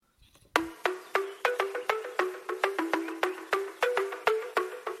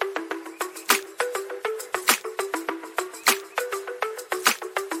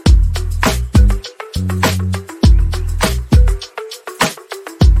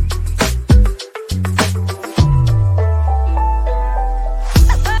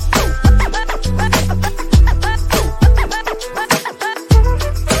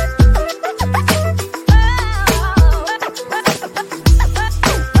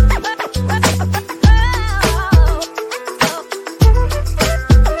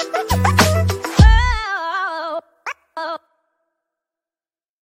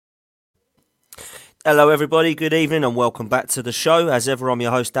Hello, everybody. Good evening, and welcome back to the show. As ever, I'm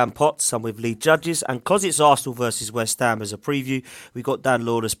your host Dan Potts. I'm with Lee Judges, and because it's Arsenal versus West Ham as a preview, we got Dan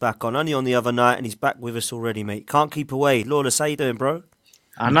Lawless back on. Only on the other night, and he's back with us already, mate. Can't keep away. Lawless, how you doing, bro?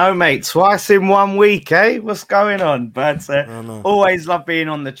 I know, mate. Twice in 1 week, eh? What's going on? But always love being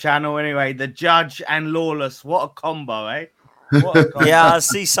on the channel. Anyway, the Judge and Lawless. What a combo, eh? What a combo. Yeah, I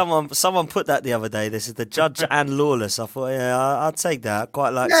see someone put that the other day. This is the Judge and Lawless. I thought, yeah, I'd take that. I quite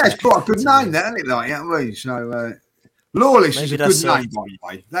like that. Yeah, it's quite a good name, that, isn't it? Like, you know what I mean? So, Lawless is a good name, by the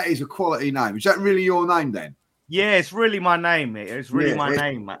way. That is a quality name. Is that really your name, then? Yeah, it's really my name. It's really my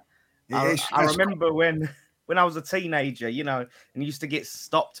name, mate. I remember when I was a teenager, you know, and used to get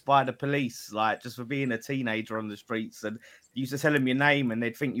stopped by the police, like, just for being a teenager on the streets, and you used to tell them your name, and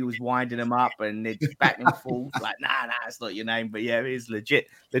they'd think you was winding them up, and they'd back and forth, like, nah, it's not your name, but yeah, it is legit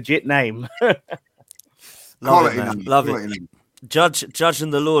name. Love it, man. Love it. Judge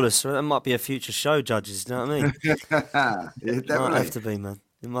and the Lawless. That might be a future show, Judges. You know what I mean? Yeah, it might have to be, man.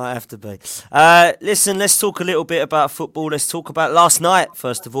 It might have to be. Listen, let's talk a little bit about football. Let's talk about last night,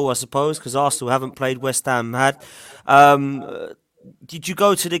 first of all, I suppose, because Arsenal haven't played, West Ham had. Did you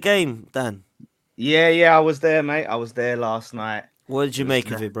go to the game, Dan? Yeah, I was there, mate. I was there last night. What did you make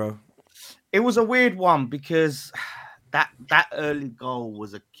of it, bro? It was a weird one because that early goal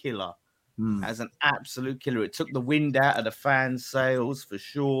was a killer. As an absolute killer. It took the wind out of the fans' sails for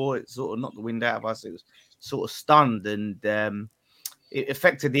sure. It sort of knocked the wind out of us. It was sort of stunned, and it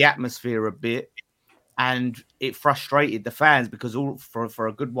affected the atmosphere a bit, and it frustrated the fans because for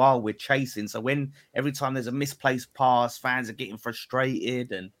a good while we're chasing. So every time there's a misplaced pass, fans are getting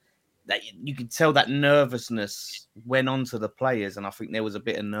frustrated, and that you can tell that nervousness went on to the players, and I think there was a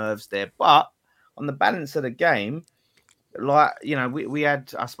bit of nerves there. But on the balance of the game, like, you know, we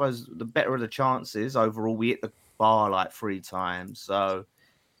had, I suppose, the better of the chances overall. We hit the bar like 3 times. So,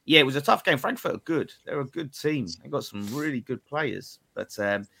 yeah, it was a tough game. Frankfurt are good. They're a good team. They got some really good players. But,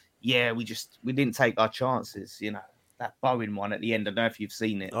 yeah, we didn't take our chances. You know, that Bowen one at the end, I don't know if you've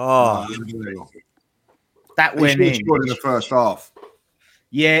seen it. Oh, that went in. He scored in the first half.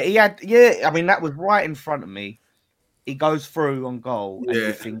 Yeah, I mean, that was right in front of me. He goes through on goal, and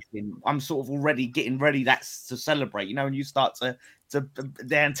you're thinking, I'm sort of already getting ready. That's to celebrate, you know, and you start to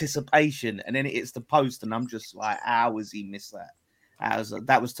the anticipation, and then it hits the post, and I'm just like, how has he missed that?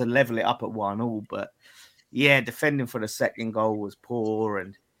 That was to level it up at 1-1, but yeah, defending for the second goal was poor,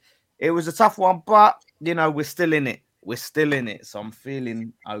 and it was a tough one. But you know, we're still in it. So I'm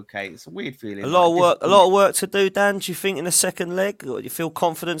feeling okay. It's a weird feeling. A lot of work to do, Dan. Do you think in the second leg? Or do you feel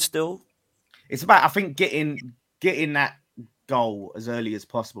confident still? It's about, I think, getting that goal as early as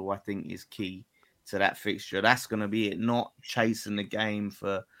possible, I think, is key to that fixture. That's going to be it, not chasing the game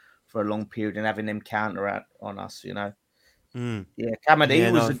for a long period and having them counter out on us, you know. Yeah,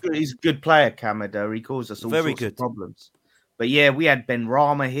 Kamada, he's a good player, Kamada. He caused us all sorts of problems. But yeah, we had Ben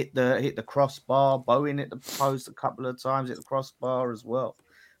Rama hit the crossbar, Bowen hit the post a couple of times, hit the crossbar as well.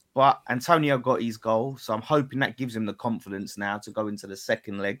 But Antonio got his goal, so I'm hoping that gives him the confidence now to go into the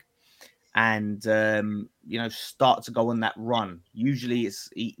second leg and you know, start to go on that run. Usually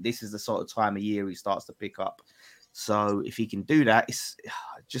this is the sort of time of year he starts to pick up. So if he can do that,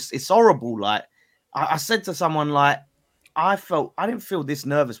 it's horrible. Like I said to someone, like, I didn't feel this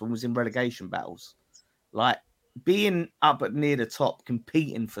nervous when we was in relegation battles. Like being up at near the top,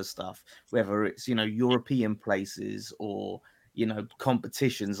 competing for stuff, whether it's, you know, European places or, you know,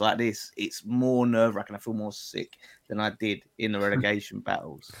 competitions like this, it's more nerve-wracking. I feel more sick than I did in the relegation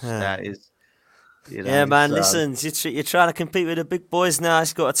battles. That is, you know, yeah, man. Listen, you're trying to compete with the big boys now.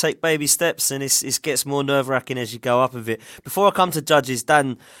 It's got to take baby steps, and it gets more nerve-wracking as you go up a bit. Before I come to Judges,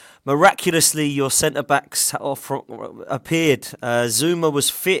 Dan, miraculously your centre backs appeared. Zuma was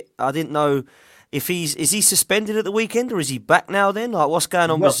fit. I didn't know if is he suspended at the weekend or is he back now? Then, like, what's going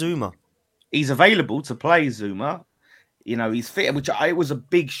on with Zuma? He's available to play, Zuma. You know, he's fit, which it was a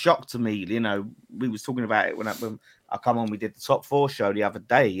big shock to me. You know, we was talking about it when I come on. We did the top 4 show the other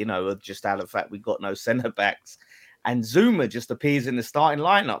day. You know, just out of the fact we got no centre backs, and Zuma just appears in the starting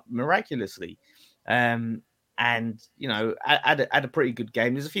lineup miraculously. And you know, had a pretty good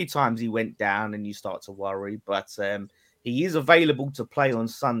game. There's a few times he went down, and you start to worry, but he is available to play on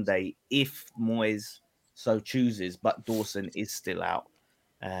Sunday if Moyes so chooses. But Dawson is still out.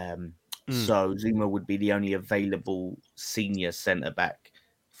 So Zuma would be the only available senior centre back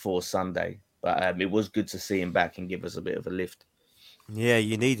for Sunday. But it was good to see him back and give us a bit of a lift. Yeah,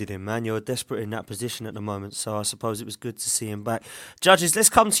 you needed him, man. You're desperate in that position at the moment, so I suppose it was good to see him back. Judges, let's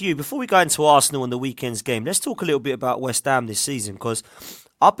come to you. Before we go into Arsenal and the weekend's game, let's talk a little bit about West Ham this season, because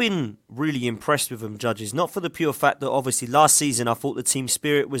I've been really impressed with them, Judges. Not for the pure fact that obviously last season I thought the team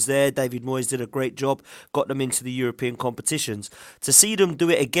spirit was there. David Moyes did a great job, got them into the European competitions. To see them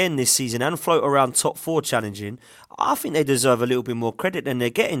do it again this season and float around top 4 challenging, I think they deserve a little bit more credit than they're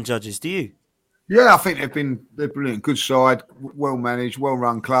getting, Judges. Do you? Yeah, I think they're brilliant. Good side, well managed, well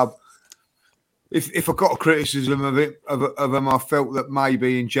run club. If I got a criticism of them, I felt that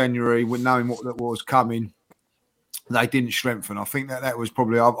maybe in January, with knowing what that was coming, they didn't strengthen. I think that was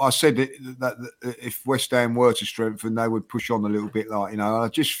probably. I said that if West Ham were to strengthen, they would push on a little bit. I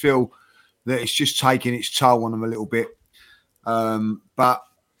just feel that it's just taking its toll on them a little bit. But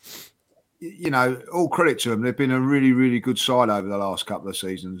all credit to them. They've been a really, really good side over the last couple of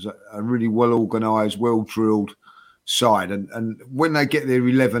seasons. A really well organised, well drilled side, and when they get their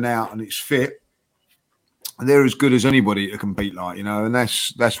 11 out and it's fit, they're as good as anybody to compete and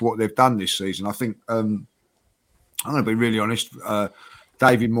that's what they've done this season. I think. I'm going to be really honest.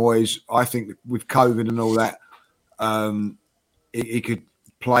 David Moyes, I think with COVID and all that, he could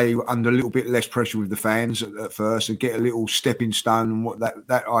play under a little bit less pressure with the fans at first and get a little stepping stone, and what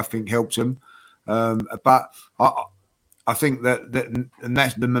that I think helped him. But I think that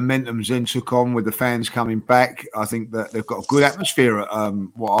that's the momentum's then took on with the fans coming back. I think that they've got a good atmosphere.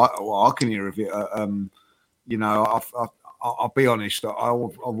 What I can hear of it. I'll be honest. I've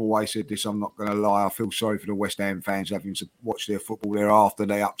always said this. I'm not going to lie. I feel sorry for the West Ham fans having to watch their football there after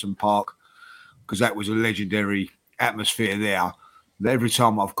they Upton Park, because that was a legendary atmosphere there. Every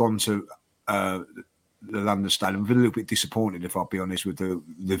time I've gone to the London Stadium, I've been a little bit disappointed, if I'll be honest, with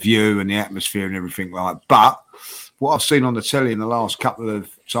the view and the atmosphere and everything like that. But what I've seen on the telly in the last couple of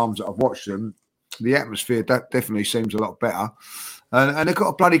times that I've watched them, the atmosphere definitely seems a lot better. And they've got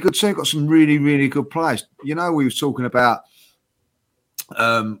a bloody good team. They've got some really, really good players. We were talking about,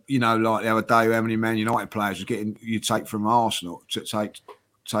 like the other day, how many Man United players you take from Arsenal to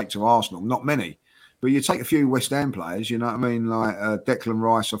take to Arsenal. Not many, but you take a few West Ham players. You know what I mean? Like Declan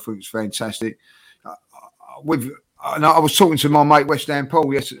Rice, I think it's fantastic. I was talking to my mate West Ham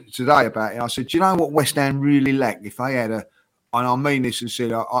Paul today about it. I said, do you know what West Ham really lack? If they had and I mean this and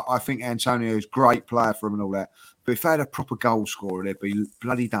said, I think Antonio is a great player for them and all that. But if they had a proper goal scorer, they'd be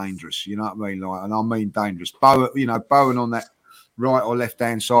bloody dangerous. You know what I mean? And I mean dangerous. Bowen on that right or left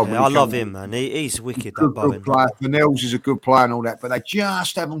hand side. Yeah, I love him, man. He's wicked. That Bowen. Vanels is a good player and all that, but they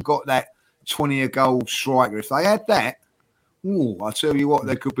just haven't got that 20-goal striker. If they had that, I tell you what,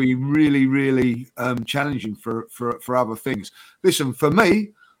 they could be really, really challenging for other things. Listen, for me,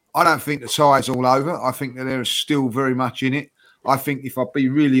 I don't think the tie's all over. I think that they're still very much in it. I think, if I'll be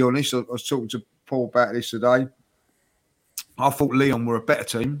really honest, I was talking to Paul about this today. I thought Lyon were a better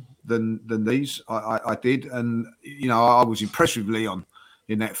team than these. I did, and I was impressed with Lyon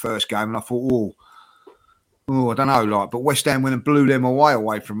in that first game, and I thought, I don't know, but West Ham went and blew them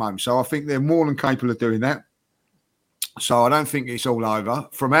away from home. So I think they're more than capable of doing that. So I don't think it's all over.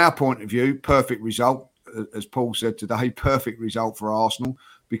 From our point of view, perfect result, as Paul said today, perfect result for Arsenal,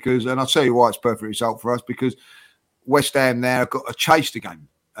 and I'll tell you why it's perfect result for us, because West Ham now have got to chase the game.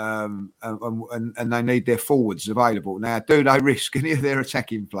 And they need their forwards available. Now, do they risk any of their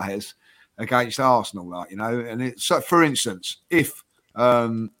attacking players against Arsenal? And it's so, for instance, if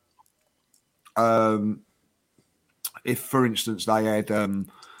for instance they had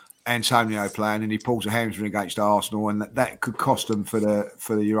Antonio playing and he pulls a hamstring against Arsenal, and that could cost them for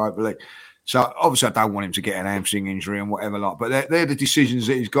the Europa League. So obviously, I don't want him to get an hamstring injury and whatever, but they're the decisions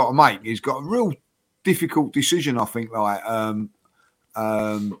that he's got to make. He's got a real difficult decision, I think,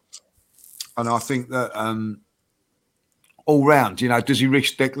 and I think that all round, does he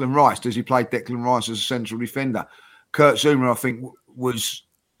risk Declan Rice? Does he play Declan Rice as a central defender? Kurt Zouma, I think, was,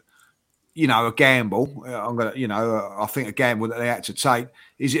 a gamble. I think a gamble that they had to take.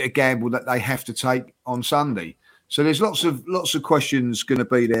 Is it a gamble that they have to take on Sunday? So there's lots of questions going to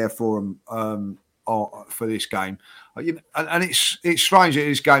be there for them for this game. And it's strange that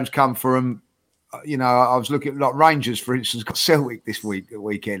this game's come for them. I was looking at Rangers, for instance, got Celtic this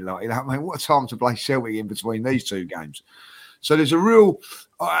weekend. What a time to play Celtic in between these two games. So there's a real,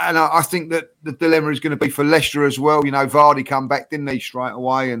 and I think that the dilemma is going to be for Leicester as well. Vardy come back, didn't he, straight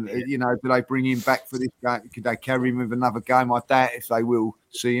away? And, do they bring him back for this game? Could they carry him with another game? I doubt if they will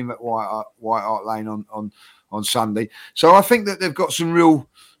see him at White Hart Lane on Sunday. So I think that they've got some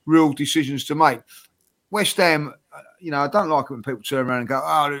real decisions to make. West Ham, I don't like it when people turn around and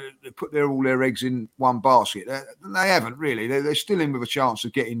go, they put all their eggs in one basket. They haven't really. They're still in with a chance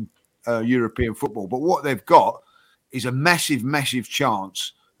of getting European football. But what they've got is a massive, massive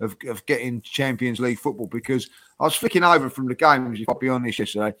chance of getting Champions League football, because I was flicking over from the games, if I'll be honest,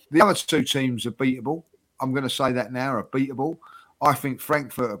 yesterday. The other two teams are beatable. I'm going to say that now, are beatable. I think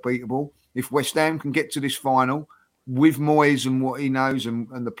Frankfurt are beatable. If West Ham can get to this final with Moyes and what he knows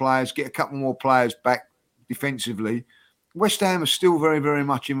and the players, get a couple more players back defensively, West Ham are still very, very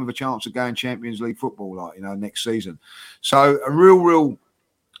much in with a chance of going Champions League football, next season. So a real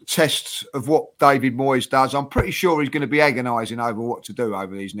test of what David Moyes does. I'm pretty sure he's going to be agonising over what to do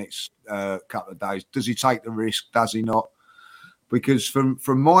over these next couple of days. Does he take the risk? Does he not? Because from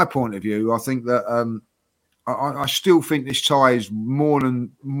my point of view, I think that I still think this tie is more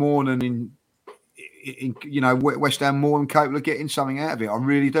than in West Ham more than capable of getting something out of it. I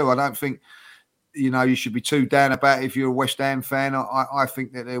really do. I don't think you should be too down about it if you're a West Ham fan. I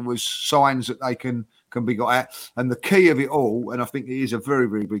think that there was signs that they can be got at. And the key of it all, and I think it is a very,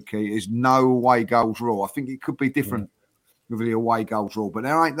 very big key, is no away goals rule. I think it could be different with the away goals rule. But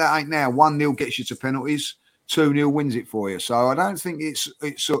that ain't now. 1-0 gets you to penalties, 2-0 wins it for you. So I don't think it's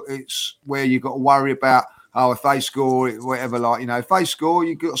where you've got to worry about, if they score, whatever, if they score,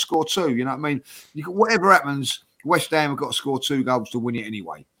 you've got to score 2. You know what I mean? Whatever happens, West Ham have got to score 2 goals to win it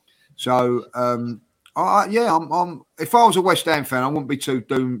anyway. So, I'm if I was a West Ham fan, I wouldn't be too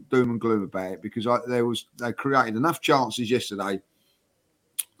doom and gloom about it, because they created enough chances yesterday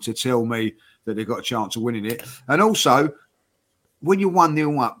to tell me that they've got a chance of winning it. And also, when you're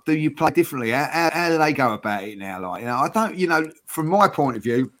 1-0 up, do you play differently? How do they go about it now? I don't, from my point of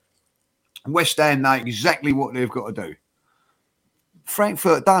view, West Ham know exactly what they've got to do.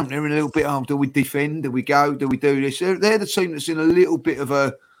 Frankfurt don't. They're in a little bit, do we defend? Do we go? Do we do this? They're the team that's in a little bit of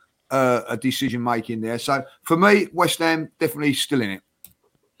a decision making there. So for me, West Ham definitely still in it.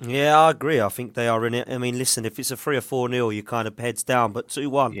 Yeah, I agree. I think they are in it. I mean, listen, if it's a 3 or 4-0, you kind of heads down, but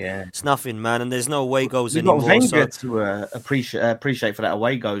 2-1, it's nothing, man. And there's no away goals anymore. We've got Wenger to appreciate for that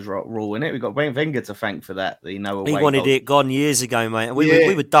away goals rule, innit? We've got Wenger to thank for that. He wanted it gone years ago, mate. And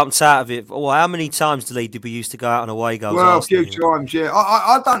we were dumped out of it. Well, how many times, did we used to go out on away goals? Well, a few times, yeah.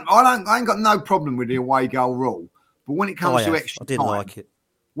 I ain't got no problem with the away goal rule, but when it comes to extra time, I didn't like it.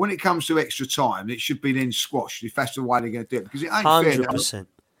 When it comes to extra time, it should be then squashed if that's the way they're going to do it, because it ain't 100%.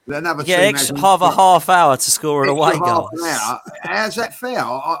 Another have a half hour to score an away goal. How's that fair?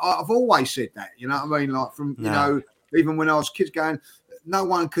 I've always said that. You know what I mean? Even when I was kids, going, no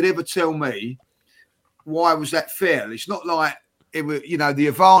one could ever tell me why was that fair. It's not like it was. The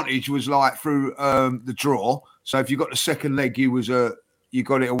advantage was like through the draw. So if you got the second leg, you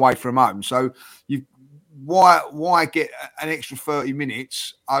got it away from home. So why get an extra 30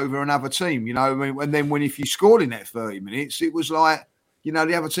 minutes over another team? And then if you scored in that 30 minutes, it was like,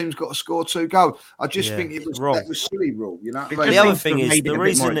 the other team's got to score 2 goals. I just think it was wrong. That was silly rule. The other thing is the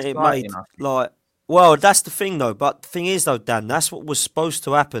reason that it made well, that's the thing though. But the thing is though, Dan, that's what was supposed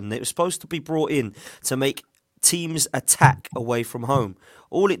to happen. It was supposed to be brought in to make teams attack away from home.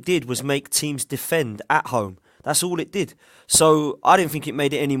 All it did was make teams defend at home. That's all it did. So I didn't think it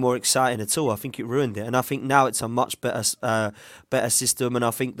made it any more exciting at all. I think it ruined it. And I think now it's a much better system. And I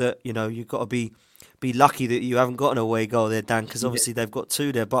think that, you've got to be lucky that you haven't got an away goal there, Dan, because obviously they've got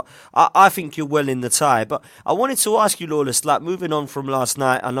 2 there. But I think you're well in the tie. But I wanted to ask you, Lawless, moving on from last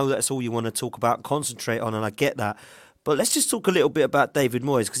night, I know that's all you want to talk about and concentrate on, and I get that. But let's just talk a little bit about David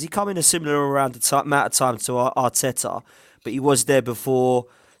Moyes, because he come in a similar amount of time to Arteta, but he was there before.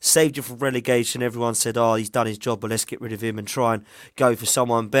 Saved you from relegation. Everyone said, he's done his job, but let's get rid of him and try and go for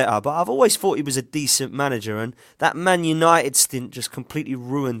someone better. But I've always thought he was a decent manager, and that Man United stint just completely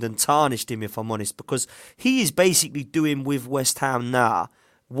ruined and tarnished him, if I'm honest, because he is basically doing with West Ham now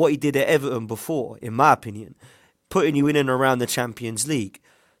what he did at Everton before, in my opinion, putting you in and around the Champions League.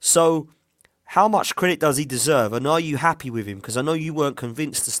 So how much credit does he deserve, and are you happy with him? Because I know you weren't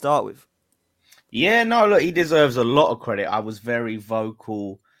convinced to start with. Yeah, no, look, he deserves a lot of credit. I was very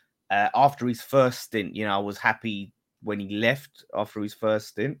vocal after his first stint. I was happy when he left after his first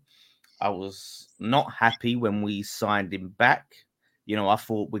stint. I was not happy when we signed him back. I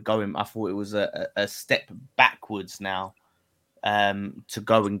thought it was a step backwards now to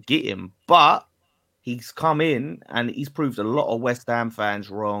go and get him. But he's come in and he's proved a lot of West Ham fans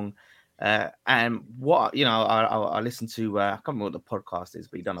wrong. And what, I listened to, I can't remember what the podcast is,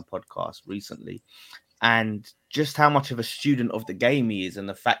 but he done a podcast recently. And just how much of a student of the game he is, and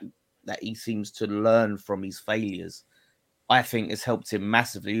the fact that he seems to learn from his failures, I think has helped him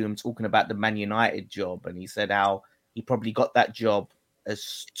massively. I'm talking about the Man United job, and he said how he probably got that job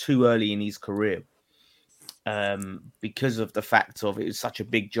as too early in his career because of the fact of it was such a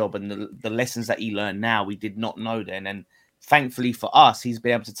big job, and the lessons that he learned now we did not know then. And thankfully for us, he's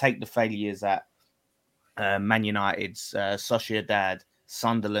been able to take the failures at Man United's, Sociedad,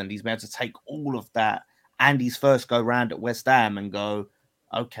 Sunderland. He's been able to take all of that and his first go round at West Ham and go,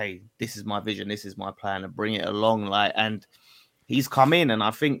 okay, this is my vision, this is my plan, and bring it along. And he's come in, and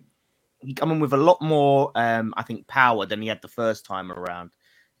I think he come in with a lot more, I think, power than he had the first time around.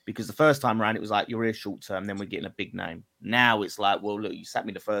 Because the first time around, it was like, you're here short term, then we're getting a big name. Now it's like, well, look, you sat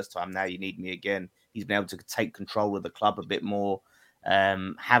me the first time, now you need me again. He's been able to take control of the club a bit more,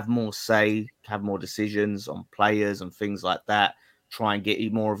 have more say, have more decisions on players and things like that, try and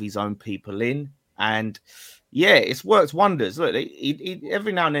get more of his own people in. And yeah, it's worked wonders. Look, he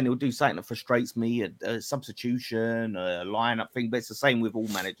every now and then he'll do something that frustrates me, a substitution, a lineup thing, but it's the same with all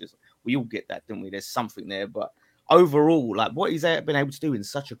managers. We all get that, don't we? There's something there, but overall, like what he's been able to do in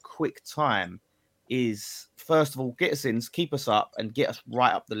such a quick time is, first of all, get us in, keep us up, and get us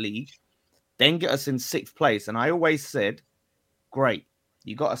right up the league. Then get us in 6th place. And I always said, great,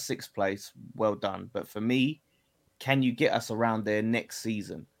 you got us 6th place, well done. But for me, can you get us around there next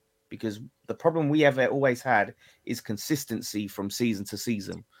season? Because the problem we have always had is consistency from season to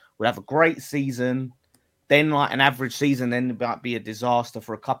season. We'll have a great season, then like an average season, then it might be a disaster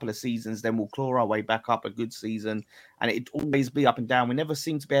for a couple of seasons. Then we'll claw our way back up, a good season, and it'd always be up and down. We never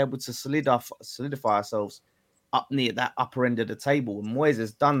seem to be able to solidify ourselves up near that upper end of the table. And Moyes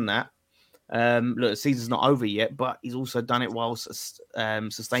has done that. Look, the season's not over yet, but he's also done it whilst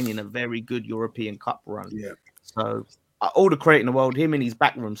sustaining a very good European Cup run. Yeah. So all the credit in the world, him and his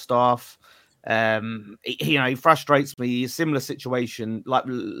backroom staff. He frustrates me. A similar situation, like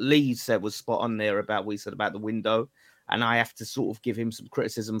Lee said, was spot on there about what he said about the window, and I have to sort of give him some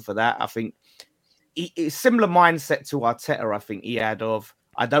criticism for that. I think it's similar mindset to Arteta. I think he had of,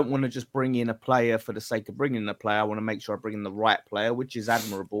 I don't want to just bring in a player for the sake of bringing in a player. I want to make sure I bring in the right player, which is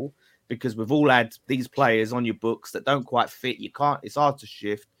admirable, because we've all had these players on your books that don't quite fit. It's hard to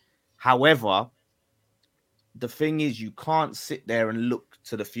shift. However, the thing is, you can't sit there and look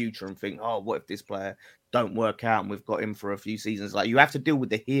to the future and think, oh, what if this player don't work out and we've got him for a few seasons? Like, you have to deal with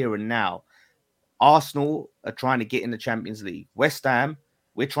the here and now. Arsenal are trying to get in the Champions League. West Ham,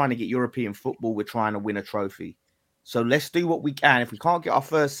 we're trying to get European football. We're trying to win a trophy. So let's do what we can. If we can't get our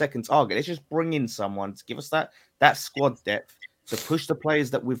first, second target, let's just bring in someone to give us that squad depth to push the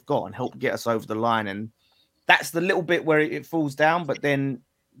players that we've got and help get us over the line. And that's the little bit where it falls down. But then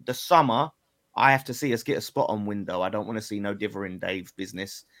the summer, I have to see us get a spot on window. I don't want to see no Diver Dave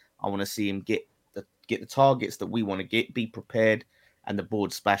business. I want to see him get the targets that we want to get, be prepared, and the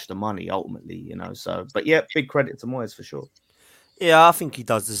board splash the money ultimately, So, but yeah, big credit to Moyes for sure. Yeah, I think he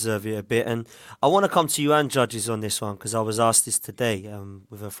does deserve it a bit. And I want to come to you and judges on this one, because I was asked this today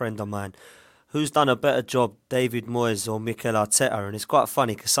with a friend of mine. Who's done a better job, David Moyes or Mikel Arteta? And it's quite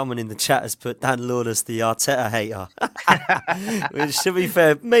funny because someone in the chat has put Dan Lawless the Arteta hater. Which, to be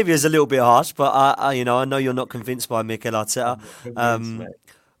fair, maybe is a little bit harsh, but I know you're not convinced by Mikel Arteta.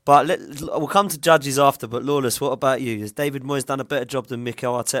 But we'll come to judges after. But Lawless, what about you? Has David Moyes done a better job than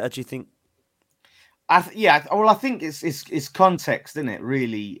Mikel Arteta, do you think? I think it's context, isn't it,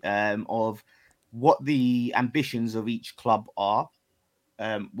 really, of what the ambitions of each club are.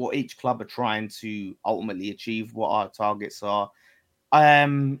 What each club are trying to ultimately achieve, what our targets are.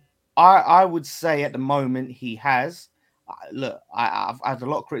 I would say at the moment he has. Look, I've had a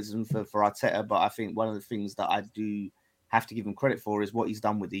lot of criticism for Arteta, but I think one of the things that I do have to give him credit for is what he's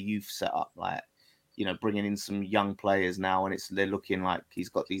done with the youth setup. Like, bringing in some young players now, and they're looking like he's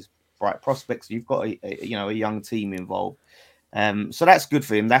got these bright prospects. You've got a young team involved, so that's good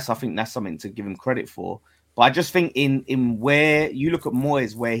for him. I think that's something to give him credit for. But I just think in where you look at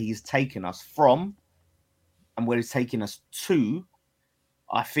Moyes, where he's taken us from and where he's taken us to,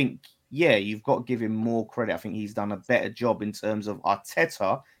 I think, yeah, you've got to give him more credit. I think he's done a better job in terms of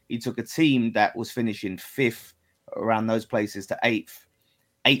Arteta. He took a team that was finishing 5th, around those places, to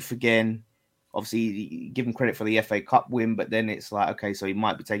 8th again. Obviously, give him credit for the FA Cup win, but then it's like, okay, so he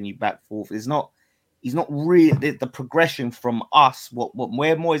might be taking you back 4th. He's not really the progression from us.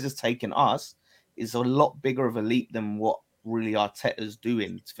 Where Moyes has taken us is a lot bigger of a leap than what really Arteta's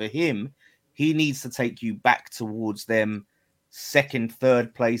doing. For him, he needs to take you back towards them 2nd,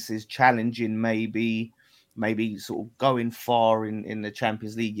 3rd places, challenging maybe sort of going far in the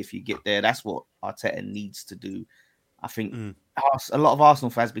Champions League if you get there. That's what Arteta needs to do. I think a lot of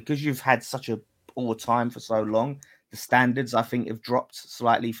Arsenal fans, because you've had such a poor time for so long, the standards, I think, have dropped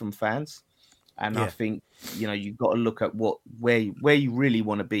slightly from fans. And I think, you've got to look at where you really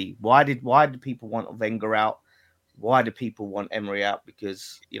want to be. Why did people want Wenger out? Why do people want Emery out?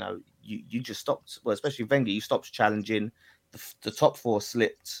 Because, you just stopped, well, especially Wenger, you stopped challenging. The top 4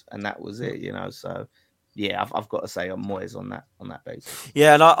 slipped, and that was it, So, yeah, I've got to say I'm Moyes on that basis.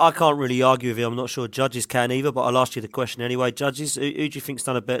 Yeah, and I can't really argue with you. I'm not sure judges can either, but I'll ask you the question anyway. Judges, who do you think's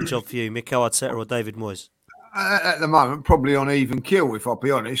done a better job for you, Mikel Arteta or David Moyes? At the moment, probably on even kill, if I'll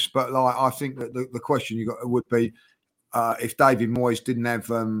be honest. But I think that the question you got would be, if David Moyes didn't have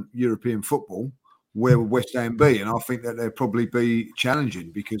European football, where would West Ham be? And I think that they'd probably be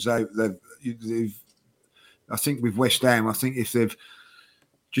challenging because they've I think with West Ham, I think if they've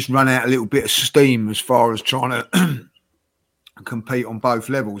just run out a little bit of steam as far as trying to compete on both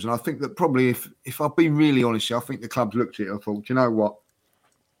levels. And I think that probably if I've been really honest, I think the club's looked at it and thought, you know what?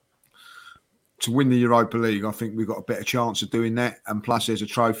 To win the Europa League, I think we've got a better chance of doing that. And plus, there's a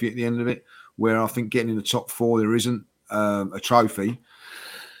trophy at the end of it, where I think getting in the top four, there isn't a trophy.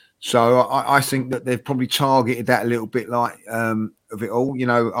 So I think that they've probably targeted that a little bit like of it all. You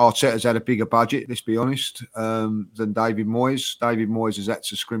know, Arteta's had a bigger budget, let's be honest, than David Moyes. David Moyes has had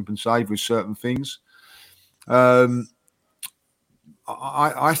to scrimp and save with certain things. I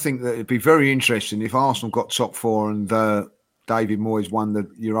think that it'd be very interesting if Arsenal got top four and David Moyes won the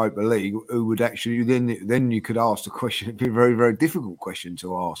Europa League. Who would actually then you could ask the question? It'd be a very, very difficult question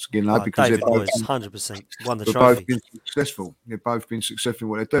to ask, you know, because David Moyes 100% won the they've trophy. both been successful. They've both been successful in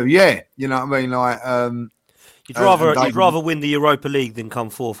what they do. Yeah, you know what I mean. Like you'd rather win the Europa League than come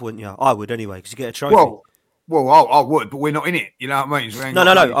fourth, wouldn't you? I would anyway, because you get a trophy. Well, I would, but we're not in it. You know what I mean? So no.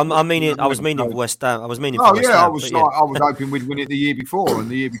 I was meaning for West Ham. I was meaning. Oh for West yeah, Ham, I was hoping we'd win it the year before, and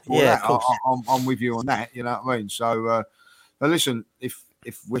the year before that. I'm with you on that. You know what I mean? So, listen, if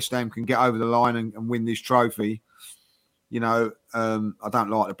West Ham can get over the line and win this trophy, you know, I don't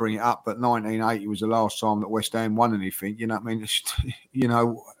like to bring it up, but 1980 was the last time that West Ham won anything. You know what I mean? You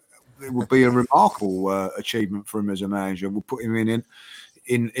know, it would be a remarkable achievement for him as a manager. We'll put him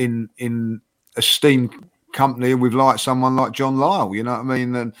in esteemed company with like someone like John Lyall, you know what I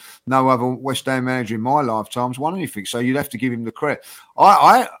mean? And no other West Ham manager in my lifetime's won anything. So you'd have to give him the credit.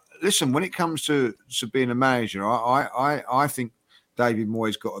 I listen, when it comes to being a manager, I think David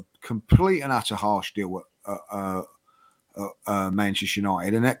Moyes got a complete and utter harsh deal at Manchester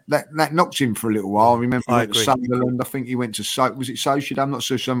United, and that knocked him for a little while. I remember he went to Sunderland. I think he went to was it Sociedad? I'm not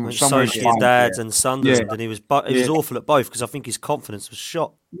sure. Sociedad and Sunderland, and he was awful at both because I think his confidence was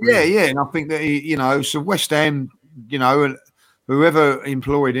shot. Yeah, and I think that he, you know, so West Ham, you know, whoever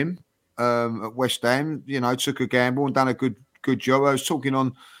employed him at West Ham, you know, took a gamble and done a good job. I was talking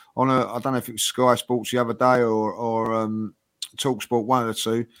on a I don't know if it was Sky Sports the other day or TalkSport, one of the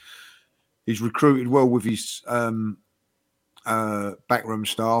two. He's recruited well with his backroom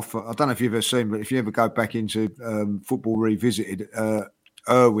staff. I don't know if you've ever seen, but if you ever go back into Football Revisited,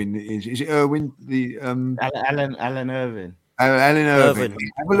 Irwin is it Irwin? The Alan Irvin. Alan Irvin.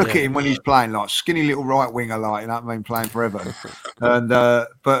 Have a look at him when he's playing, like skinny little right winger, like, you know what I mean, playing forever. And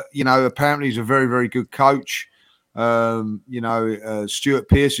but you know, apparently he's a very, very good coach. You know, Stuart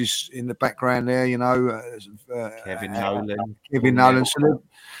Pearce is in the background there. You know, Kevin Nolan.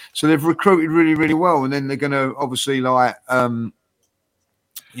 So they've recruited really, really well, and then they're going to obviously like,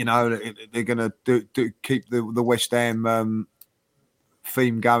 you know, they're going to keep the West Ham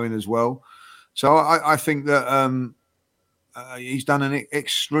theme going as well. So I think that he's done an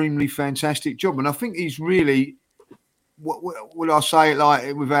extremely fantastic job, and I think he's really, what would I say it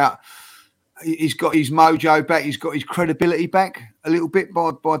like without. He's got his mojo back. He's got his credibility back a little bit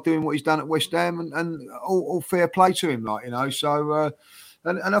by doing what he's done at West Ham, and all fair play to him, like, you know. So,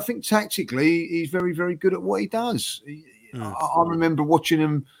 and I think tactically he's very, very good at what he does. I remember watching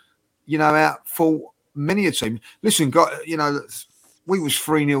him, you know, out for many a team. Listen, you know, we was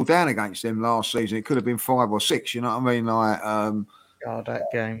 3-0 down against them last season. It could have been 5 or 6. You know what I mean? Like, that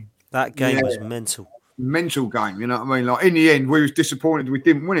game. That game was mental. Mental game. You know what I mean? Like, in the end, we was disappointed we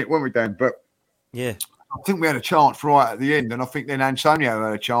didn't win it, weren't we, Dan? But yeah, I think we had a chance right at the end, and I think then Antonio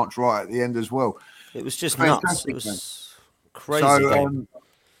had a chance right at the end as well. It was just nuts. It was crazy.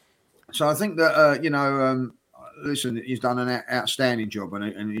 So I think that you know, listen, he's done an outstanding job,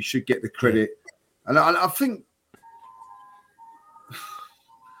 and he should get the credit. Yeah. And I think,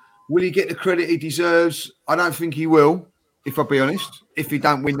 will he get the credit he deserves? I don't think he will, if I'll be honest. If he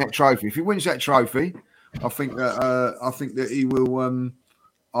don't win that trophy, if he wins that trophy, I think that he will.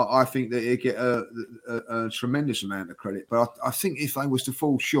 I think that he'll get a tremendous amount of credit. But I think if they was to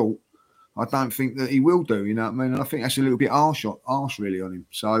fall short, I don't think that he will do. You know what I mean? And I think that's a little bit harsh really on him.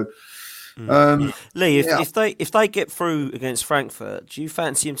 So, Lee, if they get through against Frankfurt, do you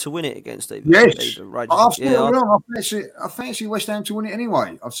fancy him to win it against either? Yes, I fancy West Ham to win it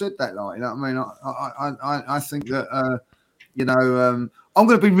anyway. I've said that, like, you know what I mean? I think that you know, I'm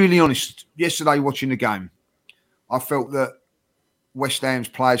going to be really honest. Yesterday, watching the game, I felt that West Ham's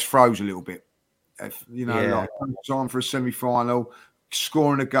players froze a little bit. You know, like time for a semi-final,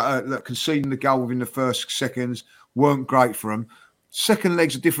 scoring a goal, conceding the goal within the first seconds weren't great for them. Second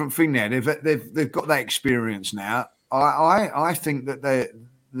leg's a different thing now. They've got that experience now. I think that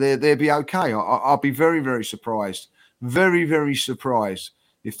they'll be okay. I'll be very, very surprised very, very surprised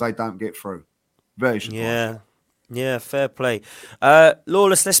if they don't get through. Very surprised. Yeah, fair play.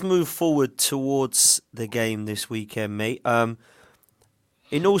 Lawless, let's move forward towards the game this weekend, mate.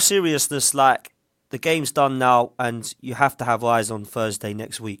 In all seriousness, like, the game's done now, and you have to have eyes on Thursday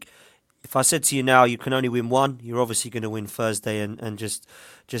next week. If I said to you now you can only win one, you're obviously going to win Thursday and just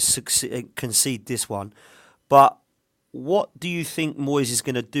concede this one. But what do you think Moyes is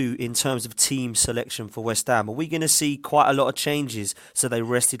going to do in terms of team selection for West Ham? Are we going to see quite a lot of changes so they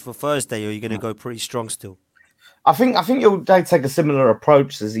rested for Thursday, or are you going to go pretty strong still? I think they take a similar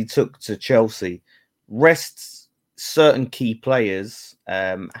approach as he took to Chelsea. Rests certain key players,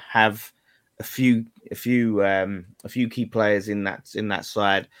 have a few key players in that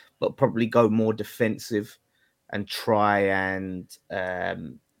side, but probably go more defensive and try and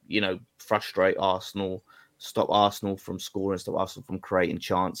frustrate Arsenal, stop Arsenal from scoring, stop Arsenal from creating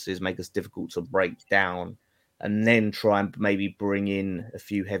chances, make us difficult to break down, and then try and maybe bring in a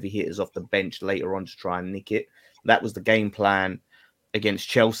few heavy hitters off the bench later on to try and nick it. That was the game plan against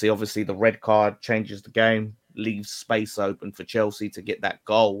Chelsea. Obviously, the red card changes the game, leaves space open for Chelsea to get that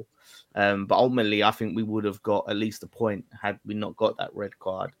goal. But ultimately, I think we would have got at least a point had we not got that red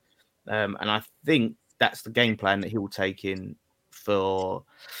card. And I think that's the game plan that he will take in for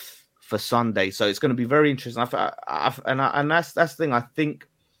Sunday. So it's going to be very interesting. And that's the thing. I think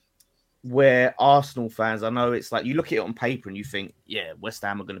where Arsenal fans, I know it's like you look at it on paper and you think, yeah, West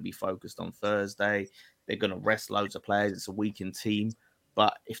Ham are going to be focused on Thursday. They're going to rest loads of players. It's a weakened team.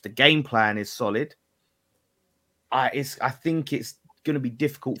 But if the game plan is solid, I think it's going to be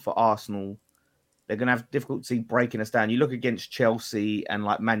difficult for Arsenal. They're going to have difficulty breaking us down. You look against Chelsea and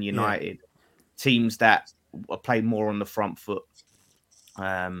like Man United, teams that play more on the front foot.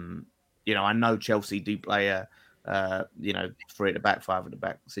 I know Chelsea do play a 3 at the back, 5 at the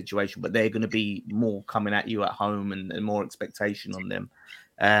back situation, but they're going to be more coming at you at home and more expectation on them.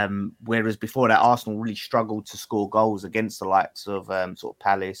 Whereas before that, Arsenal really struggled to score goals against the likes of sort of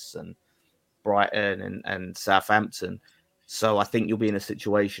Palace and Brighton and Southampton. So I think you'll be in a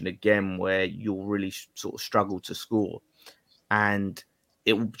situation again where you'll really sort of struggle to score. And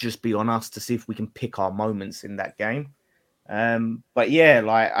it will just be on us to see if we can pick our moments in that game. But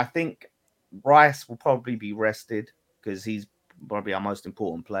yeah, I think Rice will probably be rested because he's probably our most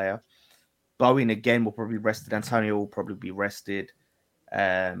important player. Bowen again will probably be rested. Antonio will probably be rested.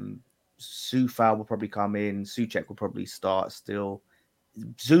 Soufal will probably come in. Souček will probably start still.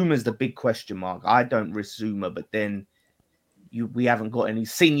 Zuma's the big question mark. I don't risk Zuma, but then we haven't got any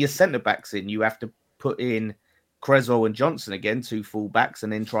senior centre-backs in. You have to put in Cresswell and Johnson again, 2 full-backs,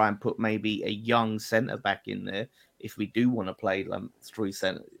 and then try and put maybe a young centre-back in there if we do want to play 3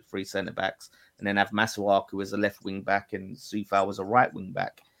 centre-backs, and then have Masuaku as a left wing-back and Soufal as a right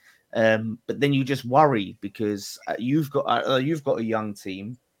wing-back. But then you just worry because you've got a young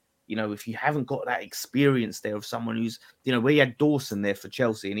team. If you haven't got that experience there of someone who's, we had Dawson there for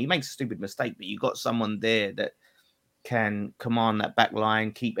Chelsea and he makes a stupid mistake, but you got someone there that can command that back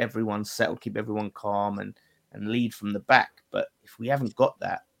line, keep everyone settled, keep everyone calm and lead from the back. But if we haven't got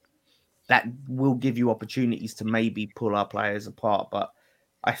that will give you opportunities to maybe pull our players apart. But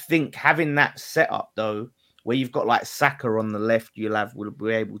I think having that setup though, where you've got like Saka on the left, will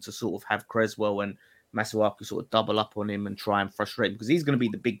be able to sort of have Cresswell and Masuaku sort of double up on him and try and frustrate him because he's going to be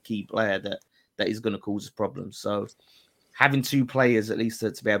the big key player that is going to cause us problems. So having 2 players at least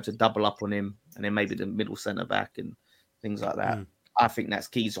to be able to double up on him and then maybe the middle centre back and things like that, I think that's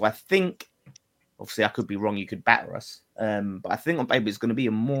key. So I think, obviously I could be wrong, you could batter us, but I think on paper it's going to be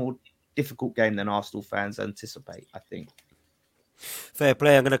a more difficult game than Arsenal fans anticipate, I think. Fair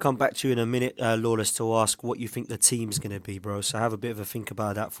play. I'm going to come back to you in a minute, Lawless, to ask what you think the team's going to be, bro. So have a bit of a think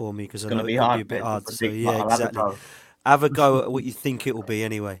about that for me because I know it could be a bit hard. So yeah, exactly. Have a go at what you think it will be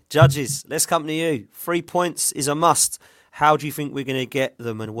anyway. Judges, let's come to you. 3 points is a must. How do you think we're going to get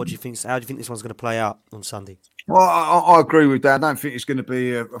them, and how do you think this one's going to play out on Sunday? Well, I agree with that. I don't think it's going to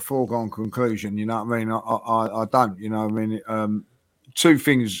be a foregone conclusion. You know what I mean? I don't. You know what I mean? 2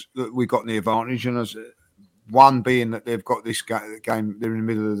 things that we got the advantage, and one being that they've got this game. They're in the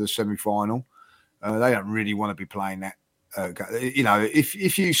middle of the semi-final. They don't really want to be playing that.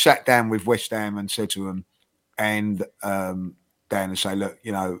 If you sat down with West Ham and said to them, and Dan and say, look,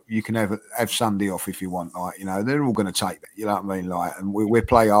 you can have Sunday off if you want. They're all going to take that. You know what I mean? And we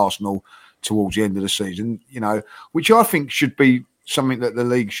play Arsenal towards the end of the season. Which I think should be something that the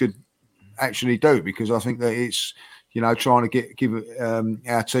league should actually do because I think that it's. Trying to give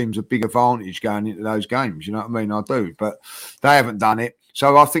our teams a big advantage going into those games. You know what I mean? I do, but they haven't done it.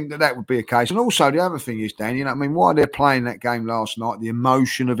 So I think that would be a case. And also the other thing is, Dan, while they're playing that game last night, the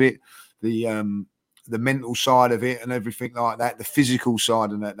emotion of it, the the mental side of it and everything like that, the physical side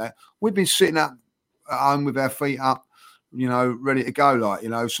and that. We've been sitting up at home with our feet up, ready to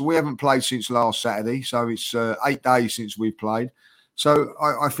go, So we haven't played since last Saturday. So it's 8 days since we've played. So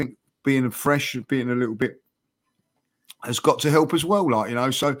I think being fresh, being a little bit has got to help as well,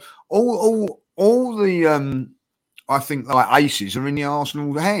 So all the I think aces are in the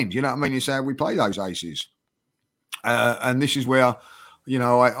Arsenal hand. You know what I mean? It's how we play those aces, and this is where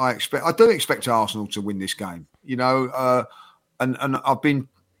I do expect Arsenal to win this game. And I've been,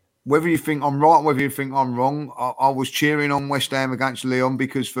 whether you think I'm right, whether you think I'm wrong, I was cheering on West Ham against Lyon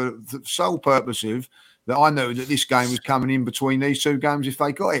because for the sole purpose of that I knew that this game was coming in between these two games if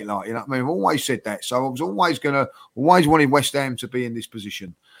they got it. I've always said that. So I was always wanted West Ham to be in this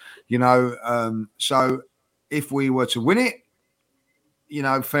position. So if we were to win it,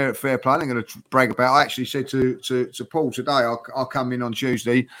 fair play. I'm going to brag about. I actually said to Paul today, I'll come in on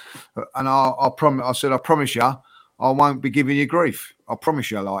Tuesday, and I promise you, I won't be giving you grief. I promise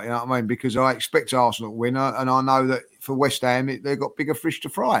you, because I expect Arsenal to win, and I know that for West Ham, they've got bigger fish to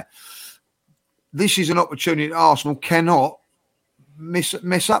fry. This is an opportunity that Arsenal cannot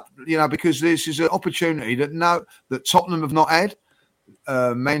mess up, because this is an opportunity that Tottenham have not had,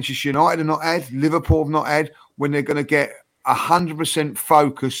 Manchester United have not had, Liverpool have not had, when they're going to get 100%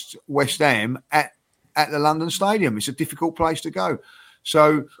 focused West Ham at the London Stadium. It's a difficult place to go.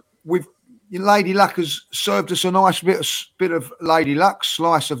 So Lady Luck has served us a nice bit of Lady Luck,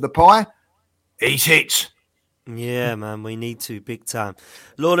 slice of the pie. Eat it. Yeah, man, we need to, big time.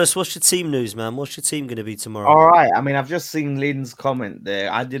 Lawless, what's your team news, man? What's your team going to be tomorrow? All right. I mean, I've just seen Lynn's comment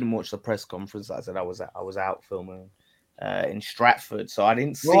there. I didn't watch the press conference. I said I was out filming in Stratford, so I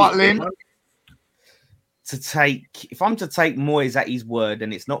didn't see right, Lynn. If I'm to take Moyes at his word,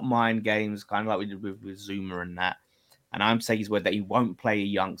 and it's not mind games, kind of like we did with Zuma and that, and I'm saying his word that he won't play a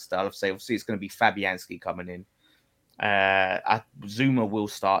youngster, I'll say obviously it's going to be Fabianski coming in. Zuma will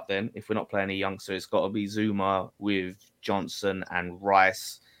start then. If we're not playing a youngster, it's got to be Zuma with Johnson and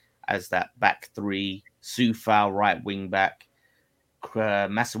Rice as that back three, Soufal right wing back,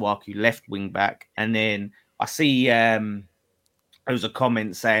 Masuaku left wing back, and then I see there was a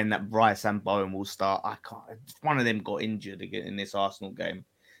comment saying that Rice and Bowen will start. If one of them got injured again in this Arsenal game,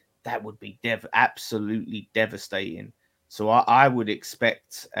 that would be absolutely devastating. So I would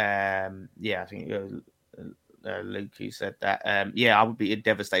expect, I think Luke, who said that. I would be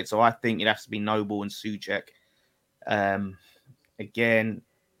devastated. So I think it has to be Noble and Souček again,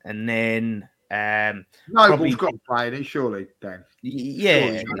 and then Noble's got to play it, surely, Dan.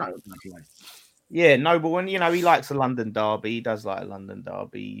 Yeah, yeah, Noble, and he likes a London derby. He does like a London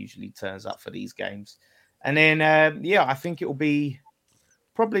derby. He usually turns up for these games, and then I think it will be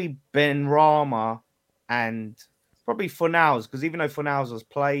probably Benrahma and probably Fornals, because even though Fornals has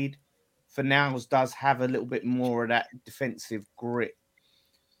played, Fornals does have a little bit more of that defensive grit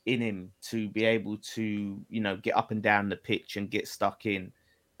in him to be able to, get up and down the pitch and get stuck in.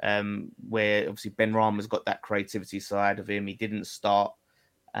 Where obviously Benrahma's got that creativity side of him. He didn't start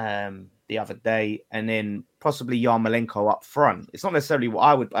the other day, and then possibly Yarmolenko up front. It's not necessarily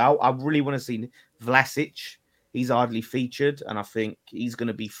what I really want to see Vlasic. He's hardly featured, and I think he's going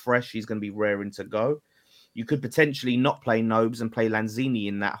to be fresh. He's going to be raring to go. You could potentially not play Nobes and play Lanzini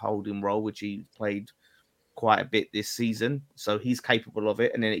in that holding role, which he played quite a bit this season. So he's capable of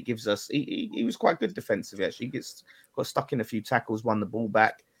it. And then it gives us, he was quite good defensively, actually. He got stuck in a few tackles, won the ball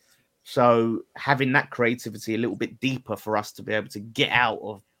back. So having that creativity a little bit deeper for us to be able to get out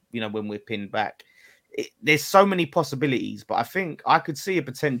of, when we're pinned back. There's so many possibilities, but I think I could see a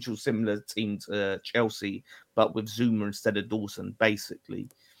potential similar team to Chelsea, but with Zuma instead of Dawson, basically.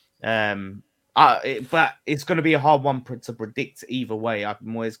 But it's going to be a hard one to predict either way.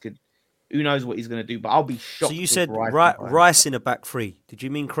 Who knows what he's going to do, but I'll be shocked. So you said Rice in a back three. Did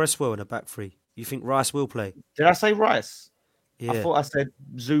you mean Cresswell in a back three? You think Rice will play? Did I say Rice? Yeah. I thought I said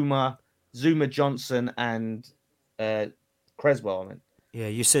Zuma, Johnson, and Cresswell. I mean. Yeah,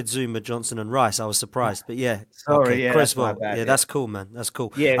 you said Zuma, Johnson, and Rice. I was surprised, but yeah. Sorry, okay. yeah, Cresswell. Bad, that's cool, man. That's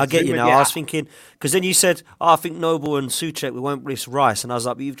cool. Yeah, I get Zuma, you now. yeah. I was thinking, because then you said, I think Noble and Souček, we won't risk Rice. And I was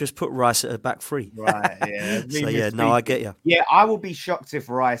like, but you've just put Rice at a back three. Right, yeah. So, I get you. Yeah, I will be shocked if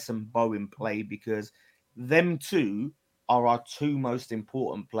Rice and Bowen play, because them two are our two most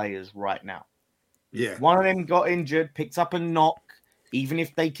important players right now. Yeah. One of them got injured, picked up a knock. Even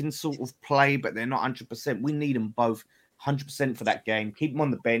if they can sort of play, but they're not 100%, we need them both 100% for that game. Keep them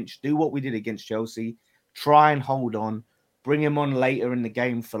on the bench. Do what we did against Chelsea. Try and hold on. Bring them on later in the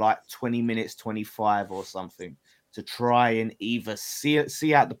game for like 20 minutes, 25 or something, to try and either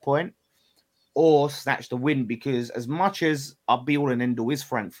see out the point or snatch the win. Because as much as I'll be all and end all is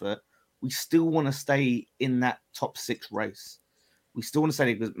Frankfurt, we still want to stay in that top 6 race. We still want to stay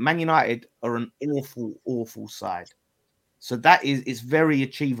there because Man United are an awful, awful side. So that is very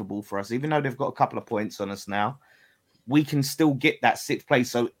achievable for us. Even though they've got a couple of points on us now, we can still get that 6th place.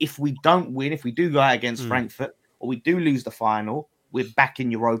 So if we don't win, if we do go out against Frankfurt or we do lose the final, we're back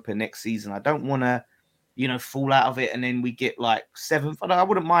in Europa next season. I don't want to, fall out of it and then we get like 7th. I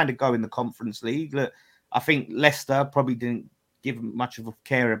wouldn't mind a go in the Conference League. Look, I think Leicester probably didn't give much of a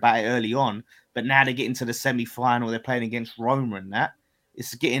care about it early on, but now they get into the semi-final, they're playing against Roma and that.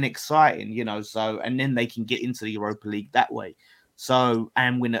 It's getting exciting, so, and then they can get into the Europa League that way. So,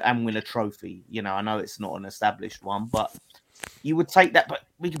 and win a trophy. I know it's not an established one, but you would take that, but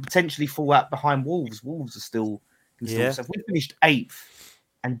we could potentially fall out behind Wolves. Wolves are still, so if we finished 8th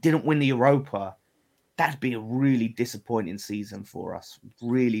and didn't win the Europa, that'd be a really disappointing season for us.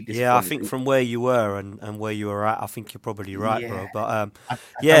 Really disappointing. Yeah, I think from where you were and where you were at, I think you're probably right, bro. But I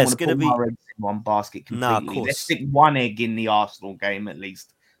it's going to be my eggs in one basket completely. Nah, of course. Let's stick one egg in the Arsenal game at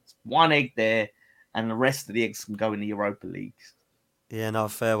least. One egg there, and the rest of the eggs can go in the Europa League. Yeah, no,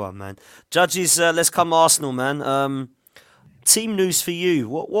 fair one, man. Judges, let's come Arsenal, man. Team news for you.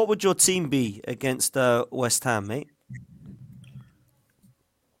 What would your team be against West Ham, mate?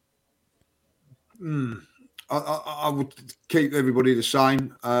 I would keep everybody the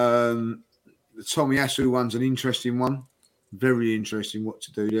same. The Tomiyasu one's an interesting one. Very interesting what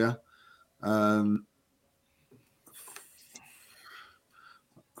to do there. I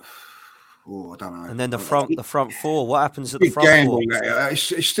don't know. And then the front four. What happens at the front gamble, four?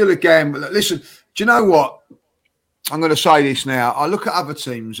 It's still a gamble. Listen, do you know what? I'm going to say this now. I look at other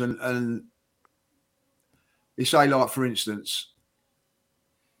teams and they say, like, for instance,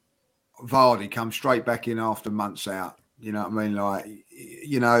 Vardy comes straight back in after months out. You know what I mean? Like,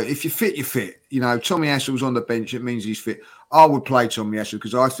 if you're fit, you're fit. Tomiyasu's on the bench. It means he's fit. I would play Tomiyasu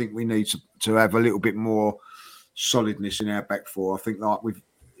because I think we need to have a little bit more solidness in our back four. I think like we've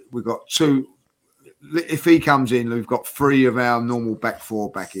got 2. If he comes in, we've got 3 of our normal back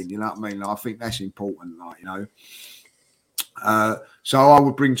 4 back in. You know what I mean? Like, I think that's important. So I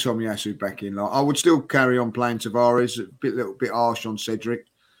would bring Tomiyasu back in. Like, I would still carry on playing Tavares. A little bit harsh on Cedric,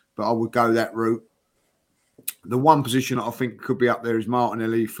 but I would go that route. The one position that I think could be up there is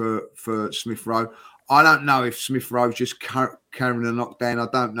Martinelli for Smith Rowe. I don't know if Smith Rowe's just carrying a knockdown. I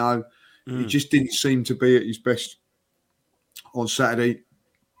don't know. He just didn't seem to be at his best on Saturday.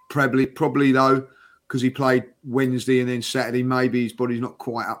 Probably though, because he played Wednesday and then Saturday. Maybe his body's not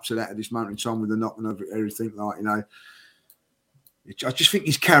quite up to that at this moment in time with the knock and everything. I just think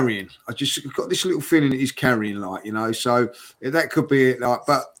he's carrying. I just got this little feeling that he's carrying, So that could be it.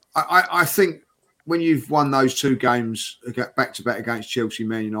 But I think when you've won those 2 games back to back against Chelsea,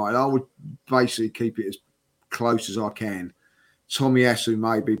 Man United, I would basically keep it as close as I can. Tomiyasu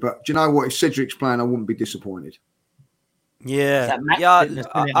maybe, but do you know what? If Cedric's playing, I wouldn't be disappointed. Yeah, I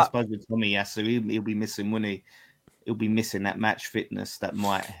suppose with Tomiyasu, he'll be missing, wouldn't he? He'll be missing that match fitness that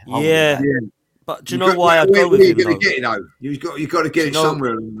might. But do you know why I'd go with him? You've got to get it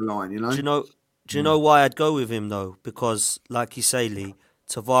somewhere along the line, Do you know why I'd go with him though? Because, like you say, Lee,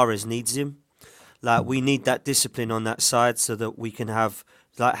 Tavares needs him. Like, we need that discipline on that side so that we can have,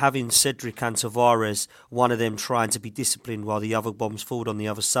 like, having Cedric and Tavares, one of them trying to be disciplined while the other bombs fall on the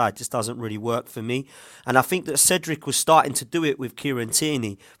other side, just doesn't really work for me. And I think that Cedric was starting to do it with Kieran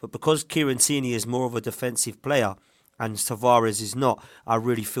Tierney, but because Kieran Tierney is more of a defensive player and Tavares is not, I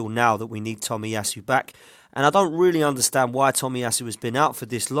really feel now that we need Tomiyasu back. And I don't really understand why Tomiyasu has been out for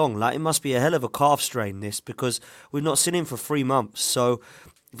this long. Like, it must be a hell of a calf strain, this, because we've not seen him for 3 months. So,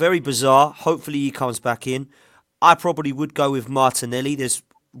 very bizarre. Hopefully he comes back in. I probably would go with Martinelli.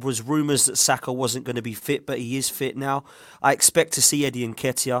 Was rumours that Saka wasn't going to be fit, but he is fit now. I expect to see Eddie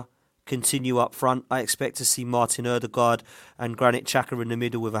Nketiah continue up front. I expect to see Martin Ødegaard and Granit Xhaka in the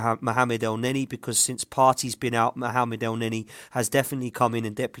middle with Mohamed El Neni, because since Partey's been out, Mohamed El Neni has definitely come in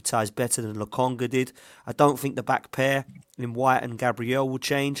and deputised better than Lokonga did. I don't think the back pair in White and Gabriel will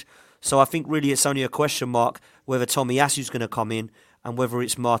change. So I think really it's only a question mark whether Tomiyasu's going to come in and whether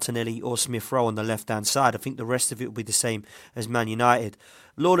it's Martinelli or Smith Rowe on the left-hand side. I think the rest of it will be the same as Man United.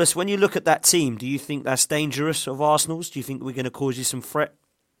 Lawless, when you look at that team, do you think that's dangerous of Arsenal's? Do you think we're going to cause you some threat?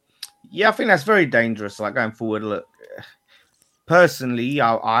 Yeah, I think that's very dangerous. Like, going forward, look, personally,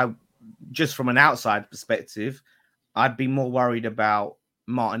 I just from an outside perspective, I'd be more worried about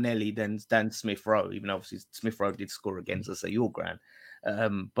Martinelli than Smith Rowe, even though obviously Smith Rowe did score against us at your grand.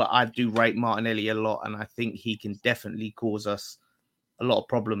 But I do rate Martinelli a lot, and I think he can definitely cause us a lot of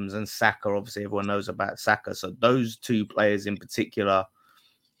problems. And Saka, obviously, everyone knows about Saka. So those 2 players in particular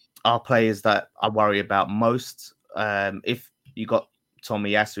are players that I worry about most. If you got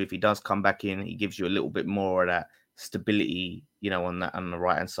Tomiyasu, if he does come back in, he gives you a little bit more of that stability, on the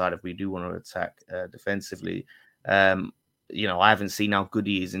right hand side if we do want to attack defensively. I haven't seen how good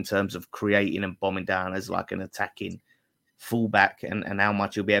he is in terms of creating and bombing down as like an attacking fullback and how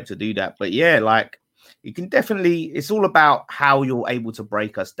much he'll be able to do that. But yeah, like you can definitely, it's all about how you're able to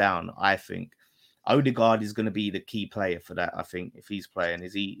break us down. I think Odegaard is going to be the key player for that. I think if he's playing,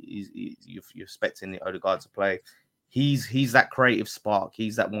 you're expecting the Odegaard to play. He's that creative spark.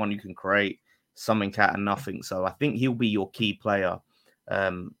 He's that one who can create something out of nothing. So I think he'll be your key player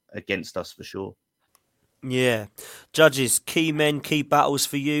against us for sure. Yeah. Judges, key men, key battles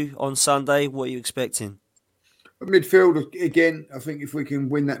for you on Sunday. What are you expecting? Midfield, again, I think if we can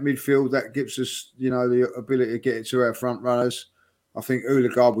win that midfield, that gives us, the ability to get it to our front runners. I think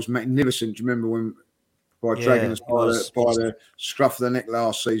Odegaard was magnificent. Do you remember when dragging us by the scruff of the neck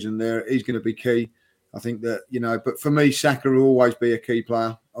last season there? He's going to be key. I think that, but for me, Saka will always be a key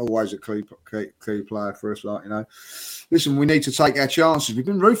player. Always a key player for us. Listen, we need to take our chances. We've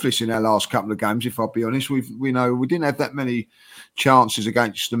been ruthless in our last couple of games, if I'll be honest. We didn't have that many chances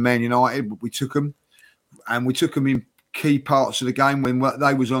against the Man United, but we took them. And we took them in key parts of the game when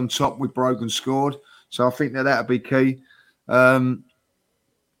they was on top. We broke and scored. So I think that'll be key. I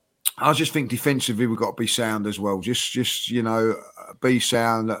just think defensively we've got to be sound as well. Just be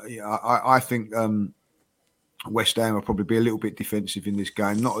sound. I think West Ham will probably be a little bit defensive in this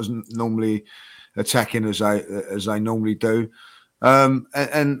game, not as normally attacking as they normally do.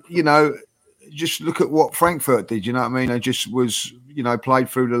 Just look at what Frankfurt did. You know what I mean? They just was, played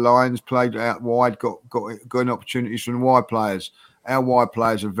through the lines, played out wide, got opportunities from the wide players. Our wide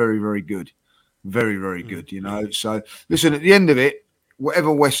players are very, very good. Very, very good, So, listen, at the end of it,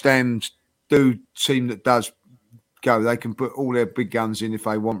 whatever West Ham team that does go, they can put all their big guns in if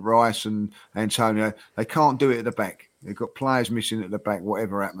they want. Rice and Antonio. They can't do it at the back. They've got players missing at the back,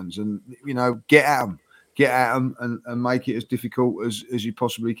 whatever happens. And, get at them. Get at them and make it as difficult as you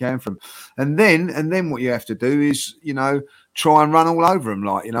possibly can for them. And then what you have to do is, try and run all over them,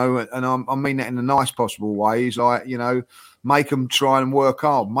 and I mean that in the nice possible way. Is like, make them try and work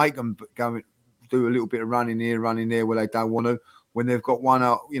hard, make them go do a little bit of running here where they don't want to. When they've got one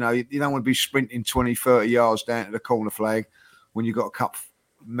out, you don't want to be sprinting 20, 30 yards down to the corner flag when you've got a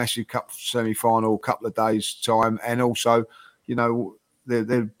massive cup semi-final, couple of days time. And also,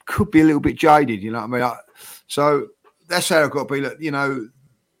 they could be a little bit jaded, you know what I mean? So that's how I've got to be.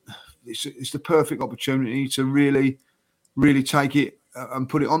 It's the perfect opportunity to really, really take it and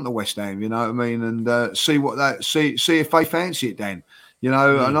put it on the West Ham, you know what I mean? And see if they fancy it then, And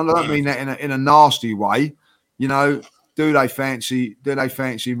I don't mean that in a nasty way, Do they fancy doing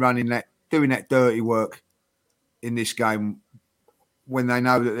that dirty work in this game when they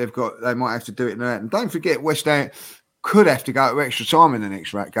know that they might have to do it in that? And don't forget, West Ham could have to go to extra time in the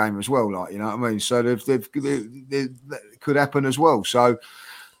next game as well, you know what I mean? So that could happen as well. So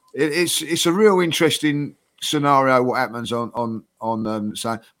it's a real interesting scenario what happens on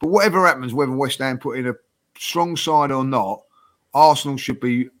Sunday. But whatever happens, whether West Ham put in a strong side or not, Arsenal should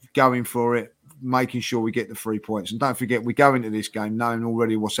be going for it, making sure we get the 3 points. And don't forget, we go into this game knowing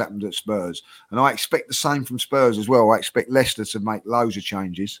already what's happened at Spurs. And I expect the same from Spurs as well. I expect Leicester to make loads of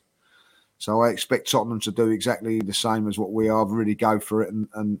changes. So I expect Tottenham to do exactly the same as what we are, really go for it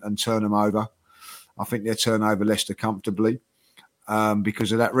and turn them over. I think they'll turn over Leicester comfortably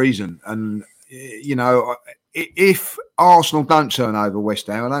because of that reason. And, if Arsenal don't turn over West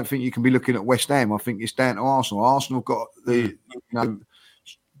Ham, I don't think you can be looking at West Ham. I think it's down to Arsenal. Arsenal got the,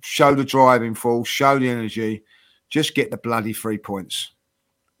 show the driving force, show the energy, just get the bloody 3 points.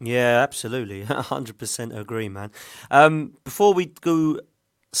 Yeah, absolutely. 100% agree, man. Before we go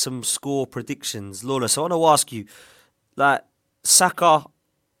some score predictions, Lawless, I want to ask you, Saka,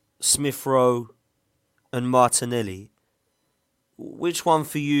 Smith Rowe and Martinelli, which one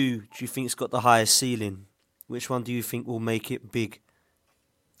for you do you think's got the highest ceiling? Which one do you think will make it big?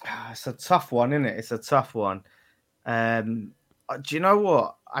 It's a tough one, isn't it? It's a tough one. Do you know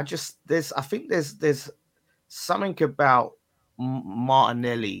what? I think there's something about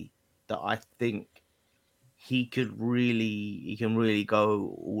Martinelli that I think he can really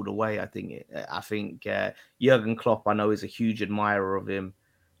go all the way. I think Jurgen Klopp, I know, is a huge admirer of him.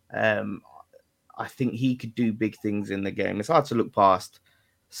 I think he could do big things in the game. It's hard to look past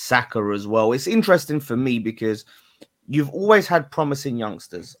Saka as well. It's interesting for me because you've always had promising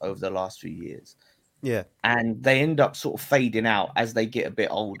youngsters over the last few years. Yeah. And they end up sort of fading out as they get a bit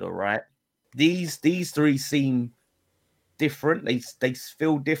older, right? These three seem different. They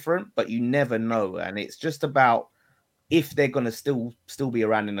feel different, but you never know. And it's just about if they're going to still be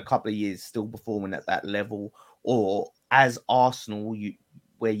around in a couple of years, still performing at that level, or as Arsenal,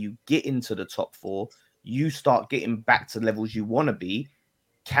 where you get into the top four, you start getting back to levels you want to be.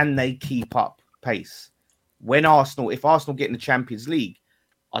 Can they keep up pace? If Arsenal get in the Champions League,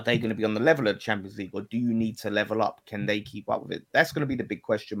 are they going to be on the level of the Champions League, or do you need to level up? Can they keep up with it? That's going to be the big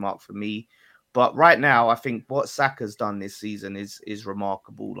question mark for me. But right now, I think what Saka's done this season is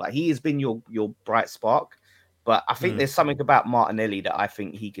remarkable. Like, he has been your bright spark. But I think there's something about Martinelli that I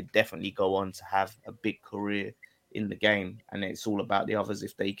think he could definitely go on to have a big career in the game. And it's all about the others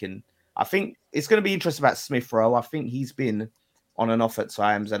if they can. I think it's going to be interesting about Smith Rowe. I think he's been on and off at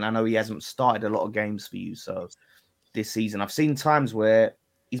times, and I know he hasn't started a lot of games for you. So this season, I've seen times where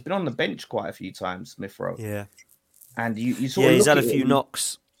he's been on the bench quite a few times, Smith Rowe. Yeah. And you sort of he's had a few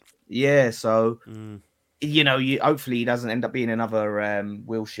knocks. Yeah, so hopefully he doesn't end up being another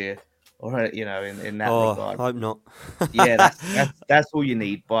Wilshere, or in that regard. I hope not. Yeah, that's all you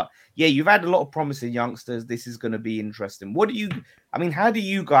need. But yeah, you've had a lot of promising youngsters. This is going to be interesting. How do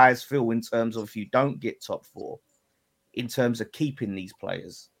you guys feel in terms of if you don't get top four, in terms of keeping these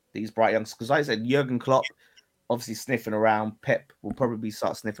players, these bright youngsters? Because like I said, Jurgen Klopp obviously sniffing around. Pep will probably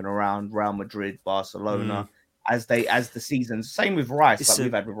start sniffing around Real Madrid, Barcelona. As the seasons, same with Rice,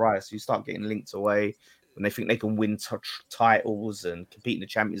 we've had with Rice, you start getting linked away when they think they can win titles and compete in the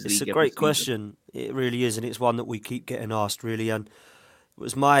Champions League. It's a great question. It really is, and it's one that we keep getting asked, really. And it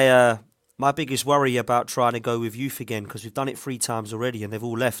was my biggest worry about trying to go with youth again, because we've done it 3 times already, and they've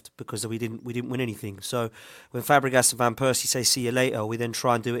all left because we didn't win anything. So when Fabregas and Van Persie say see you later, we then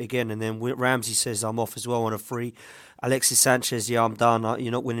try and do it again, and then Ramsey says I'm off as well on a free. Alexis Sanchez, yeah, I'm done.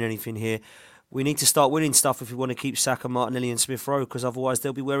 You're not winning anything here. We need to start winning stuff if we want to keep Saka, Martinelli and Smith Rowe, because otherwise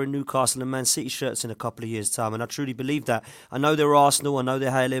they'll be wearing Newcastle and Man City shirts in a couple of years' time. And I truly believe that. I know they're Arsenal, I know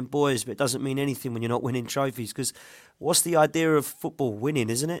they're Hale boys, but it doesn't mean anything when you're not winning trophies. Because what's the idea of football? Winning,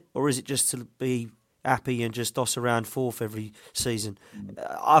 isn't it? Or is it just to be happy and just toss around 4th every season?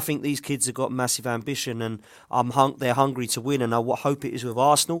 I think these kids have got massive ambition, and they're hungry to win, and I hope it is with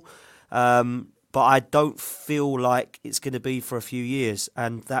Arsenal. But I don't feel like it's going to be for a few years,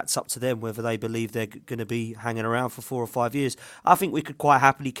 and that's up to them whether they believe they're going to be hanging around for 4 or 5 years. I think we could quite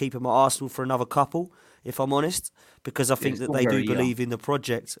happily keep them at Arsenal for another couple, if I'm honest, because I think that they do believe in the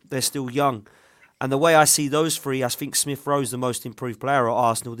project. They're still young. And the way I see those 3, I think Smith Rowe's the most improved player at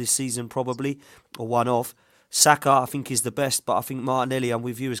Arsenal this season, probably, or one of. Saka, I think, is the best, but I think Martinelli, I'm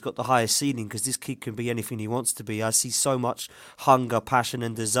with you, has got the highest ceiling, because this kid can be anything he wants to be. I see so much hunger, passion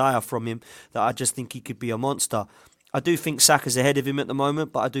and desire from him that I just think he could be a monster. I do think Saka's ahead of him at the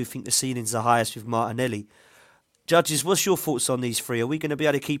moment, but I do think the ceiling's the highest with Martinelli. Judges, what's your thoughts on these 3? Are we going to be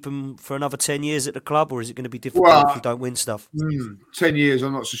able to keep them for another 10 years at the club, or is it going to be difficult if we don't win stuff? 10 years,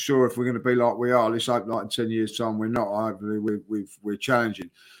 I'm not so sure if we're going to be like we are. Let's hope like in 10 years' time we're not. Hopefully we're challenging.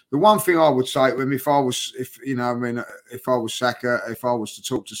 The one thing I would say to him, if I was Saka, if I was to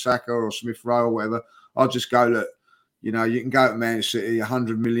talk to Saka or Smith Rowe or whatever, I'd just go, look, you can go to Man City,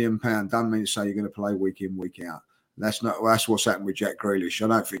 £100 million, doesn't mean to say you're going to play week in, week out. That's what's happened with Jack Grealish. I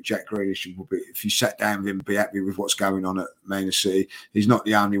don't think Jack Grealish will be, if you sat down with him, be happy with what's going on at Man City. He's not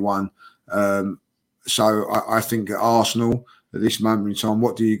the only one. So I think at Arsenal at this moment in time,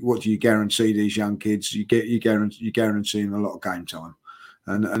 what do you guarantee these young kids? You guarantee them a lot of game time.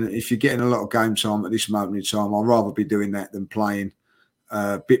 And if you're getting a lot of game time at this moment in time, I'd rather be doing that than playing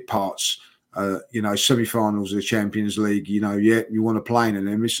bit parts. Semi-finals of the Champions League. You want to play in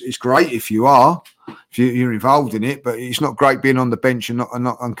them. It's great if you're involved in it, but it's not great being on the bench and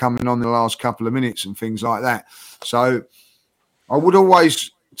not coming on the last couple of minutes and things like that. So I would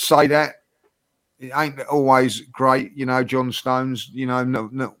always say that it ain't always great. John Stones.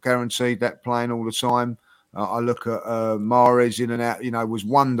 Not guaranteed that playing all the time. I look at Mahrez in and out, was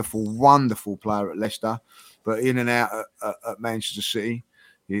wonderful player at Leicester, but in and out at Manchester City.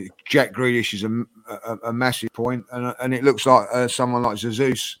 Jack Grealish is a massive point, and it looks like someone like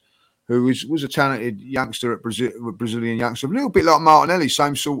Jesus, who was a talented youngster at Brazilian youngster, a little bit like Martinelli,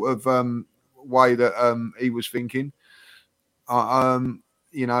 same sort of way that he was thinking. Wants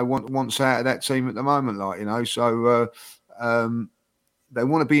out of that team at the moment, so. They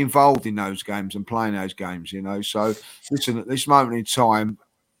want to be involved in those games and playing those games, So, listen, at this moment in time,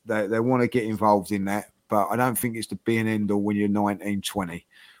 they want to get involved in that. But I don't think it's the be and end all when you're 19, 20.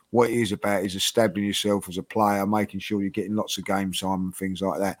 What it is about is establishing yourself as a player, making sure you're getting lots of game time and things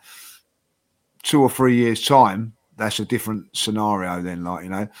like that. 2 or 3 years' time, that's a different scenario then,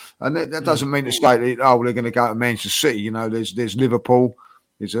 And that doesn't mean to say that, they're going to go to Manchester City. There's Liverpool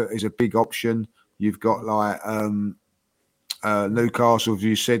is a big option. You've got Newcastle, as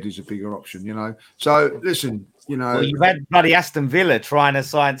you said, is a bigger option, So listen, You know, well, you've had bloody Aston Villa trying to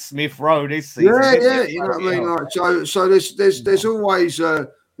sign Smith Rowe this season. yeah, you know what I mean. Like, so there's always so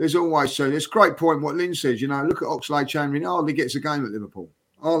there's a great point what Lynn says. You know, look at Oxlade-Chamberlain, hardly gets a game at Liverpool.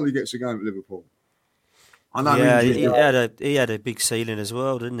 I know. Yeah, he had a big ceiling as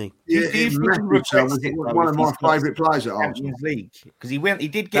well, didn't he? Yeah, one of my favourite players at Arsenal. Champions League because he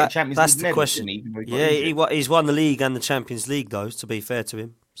did get Champions League. That's the question. He's won the league and the Champions League, though. To be fair to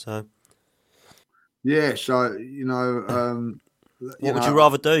him, so yeah. So you know, what would you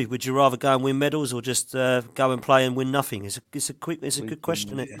rather do? Would you rather go and win medals or just go and play and win nothing? It's a good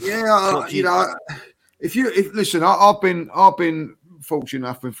question. Isn't it? Yeah, you know, if listen, I've been fortunate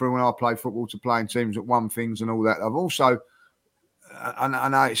enough for when I played football to play in teams that won things and all that. I've also, I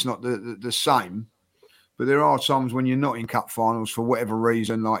know it's not the same, but there are times when you're not in cup finals for whatever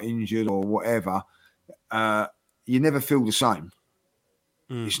reason, like injured or whatever, you never feel the same.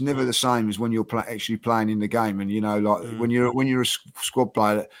 It's never the same as when you're actually playing in the game, and you know, like when you're a squad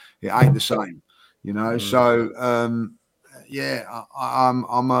player, it ain't the same. You know, so yeah, I'm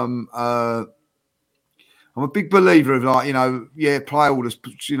a big believer of, like, you know, play all this,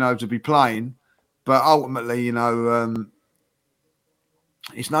 you know, to be playing, but ultimately, you know,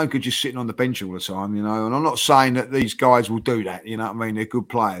 it's no good just sitting on the bench all the time, you know. And I'm not saying that these guys will do that, you know what I mean? They're good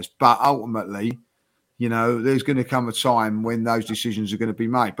players, but ultimately, you know, there's going to come a time when those decisions are going to be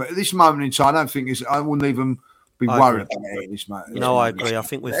made. But at this moment in time, I don't think I wouldn't even be worried about it at this moment. No, I agree. I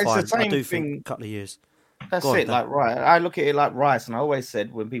think we're fine. I do think a couple of years. That's it. Like, right. I look at it like Rice, and I always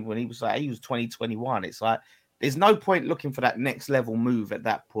said when he was 2021, it's like there's no point looking for that next level move at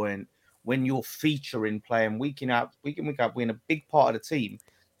that point when you're featuring, playing week in week out, being a big part of the team.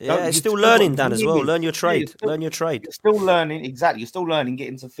 Yeah, you're still learning, Dan, as well. Learn your trade. Learn your trade. You're still learning, exactly. You're still learning,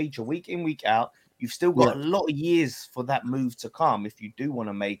 getting to feature week in, week out. You've still got a lot of years for that move to come if you do want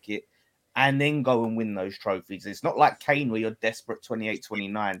to make it and then go and win those trophies. It's not like Kane where you're desperate 28,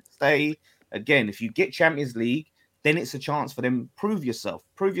 29. Stay. Again, if you get Champions League, then it's a chance for them. Prove yourself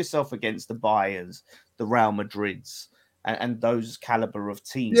against the Bayerns, the Real Madrids, and those caliber of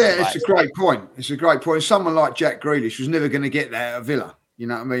teams. Yeah, it's a great point. Someone like Jack Grealish was never going to get that at Villa. You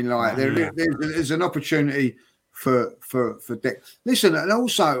know what I mean? Like there's an opportunity for Declan. Listen, and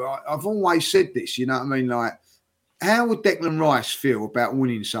also I've always said this. You know what I mean? Like, how would Declan Rice feel about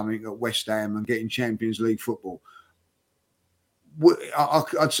winning something at West Ham and getting Champions League football? Or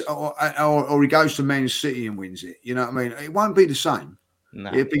he goes to Man City and wins it. You know what I mean? It won't be the same. No.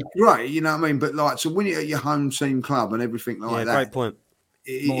 It'd be great, you know what I mean? But like to win it at your home team club and everything like that. Great point.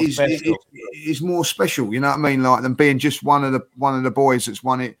 It's more special, you know what I mean? Like than being just one of the boys that's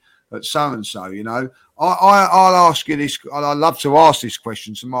won it at so and so. You know, I'll ask you this. I'd love to ask this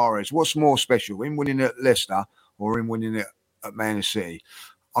question tomorrow: is what's more special, in winning at Leicester or in winning it at Man City?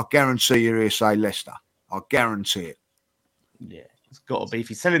 I guarantee you'll say Leicester. I guarantee it. Yeah, it's got to be. If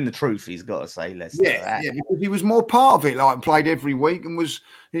he's telling the truth, he's got to say Leicester. Yeah, because he was more part of it, like played every week, and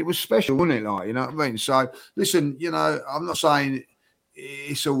it was special, wasn't it? Like, you know what I mean? So, listen, you know, I'm not saying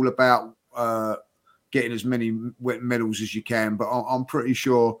it's all about getting as many medals as you can, but I'm pretty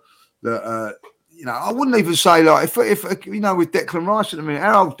sure that you know, I wouldn't even say like if you know, with Declan Rice at the minute,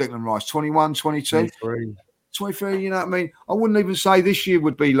 how old Declan Rice? 21, 22? 23, you know what I mean? I wouldn't even say this year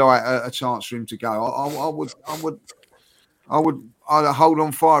would be like a chance for him to go. I'd hold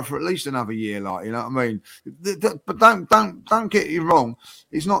on fire for at least another year, like, you know what I mean? But don't get you wrong.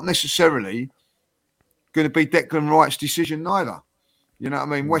 It's not necessarily going to be Declan Rice's decision neither. You know what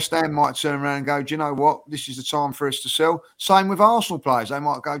I mean? West Ham might turn around and go, do you know what? This is the time for us to sell. Same with Arsenal players. They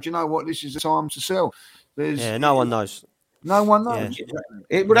might go, do you know what? This is the time to sell. No one knows. No one knows.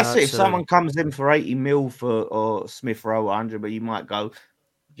 Yeah. That's it. If someone comes in for 80 mil or Smith Rowe 100, but you might go,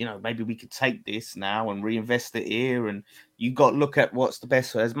 you know, maybe we could take this now and reinvest it here. And you got to look at what's the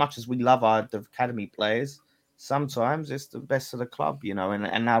best. As much as we love our academy players, sometimes it's the best of the club, you know.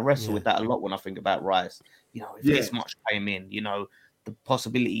 And I wrestle with that a lot when I think about Rice. You know, if this much came in, you know, the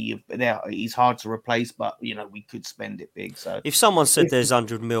possibility of he's hard to replace, but you know, we could spend it big. So if someone said there's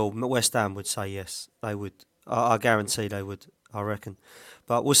 100 mil, West Ham would say yes. They would. I guarantee they would. I reckon.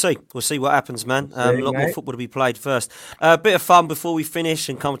 But we'll see. We'll see what happens, man. A lot more football to be played first. A bit of fun before we finish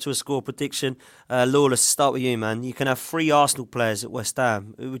and come to a score prediction. Lawless, start with you, man. You can have 3 Arsenal players at West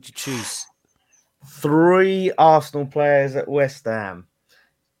Ham. Who would you choose? 3 Arsenal players at West Ham.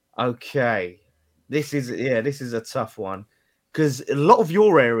 Okay. This is a tough one. Because a lot of the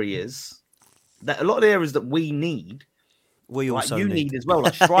areas that we need, we also need as well,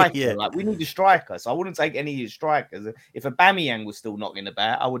 like striker. Like we need a striker. So I wouldn't take any of your strikers. If Aubameyang was still knocking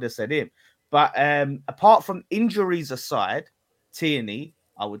about, I would have said him. But apart from injuries aside, Tierney,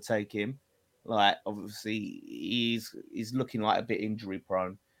 I would take him. Like, obviously, he's looking like a bit injury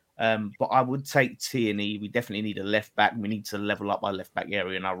prone. But I would take Tierney. We definitely need a left back. We need to level up our left back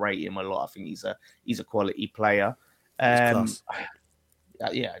area, and I rate him a lot. I think he's a quality player. He's class.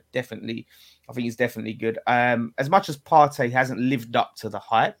 Yeah, definitely. I think he's definitely good. As much as Partey hasn't lived up to the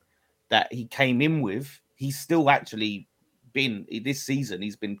hype that he came in with, he's still actually been this season.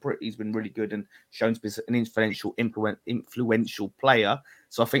 He's been really good and shown to be an influential player.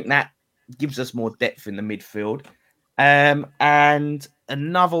 So I think that gives us more depth in the midfield. And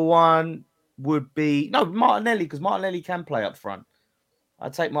another one would be Martinelli, because Martinelli can play up front.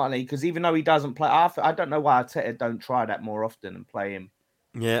 I'd take Martinelli because even though he doesn't play, I don't know why Arteta don't try that more often and play him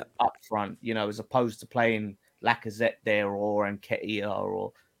up front, as opposed to playing Lacazette there or Nketiah,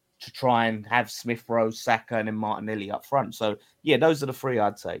 or to try and have Smith Rowe, Saka, and then Martinelli up front. So, yeah, those are the three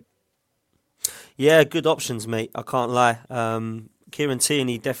I'd take. Yeah, good options, mate. I can't lie. Kieran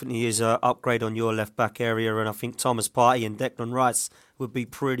Tierney definitely is an upgrade on your left-back area, and I think Thomas Partey and Declan Rice would be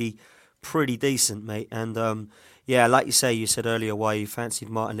pretty decent, mate. And, yeah, like you said earlier why you fancied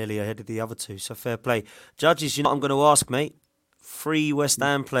Martinelli ahead of the other two, so fair play. Judges, you know what I'm going to ask, mate? 3 West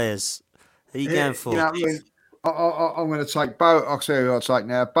Ham players. Who are you going for? I'm going to take Bowen. I'll say who I'll take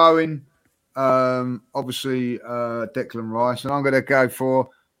now. Bowen, obviously Declan Rice, and I'm going to go for,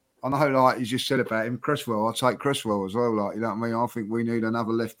 I know, like you just said about him, Cresswell. I'll take Cresswell as well. Like, you know what I mean? I think we need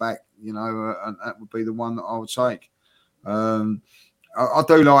another left back, and that would be the one that I would take. I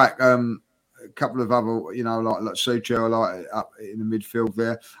do like a couple of other, like Sucho, I like up in the midfield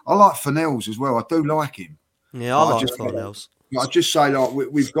there. I like Fornells as well. I do like him. Yeah, I like Fornells. I just say, like,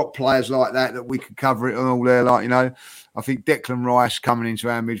 we've got players like that we can cover it all there. Like, I think Declan Rice coming into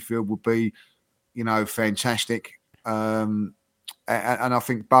our midfield would be, fantastic. And I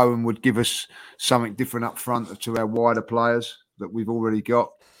think Bowen would give us something different up front to our wider players that we've already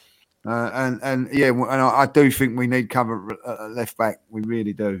got. And I do think we need cover at left back. We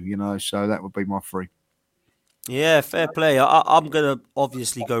really do, so that would be my 3. Yeah, fair play. I'm going to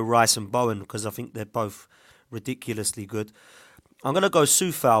obviously go Rice and Bowen because I think they're both ridiculously good. I'm going to go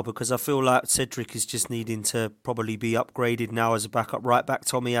Soufal because I feel like Cedric is just needing to probably be upgraded now as a backup right back.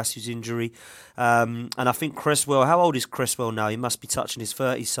 Tommy Asu's injury. And I think Cresswell, how old is Cresswell now? He must be touching his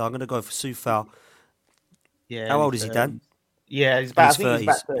 30s, so I'm going to go for Soufal. Yeah. How old is he, Dan? Yeah, he's about 32.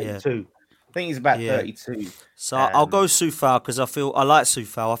 Yeah. I think he's about 32. So I'll go Soufal because I like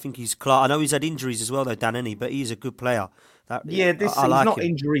Soufal. I think he's I know he's had injuries as well, though, Dan, but he's a good player. He's not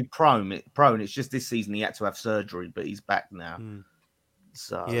injury prone. It's just this season he had to have surgery, but he's back now.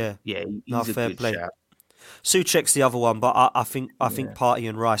 So he's a good shout. Souček's the other one, but I think Partey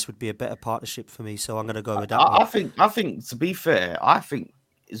and Rice would be a better partnership for me, so I'm going to go with that one. I think to be fair, I think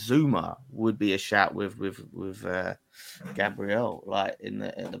Zuma would be a shout with Gabriel, like in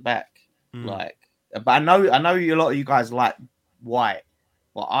the back. Like, but I know a lot of you guys like White,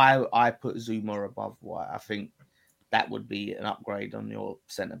 but I put Zuma above White. I think that would be an upgrade on your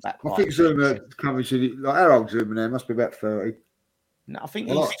centre back. I think Zuma coming to like how old Zuma now? Must be about 30. No, I think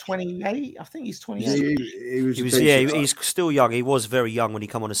he's 28. I think he's 28. He's still young. He was very young when he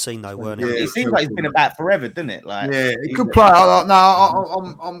come on the scene, though, weren't he? It seems like he's been about forever, doesn't it? Like, he could play.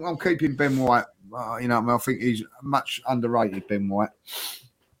 I'm keeping Ben White. I think he's much underrated, Ben White.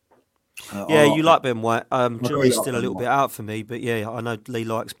 You like Ben White. Jury's still a little bit out for me, but yeah, I know Lee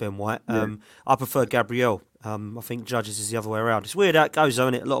likes Ben White. I prefer Gabriel. I think Judges is the other way around. It's weird how it goes,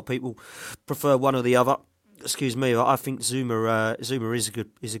 isn't it? A lot of people prefer one or the other. Excuse me, I think Zuma is a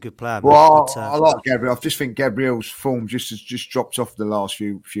good player. Well, I like Gabriel. I just think Gabriel's form just dropped off the last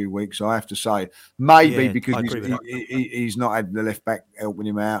few weeks. I have to say, maybe because he's not had the left back helping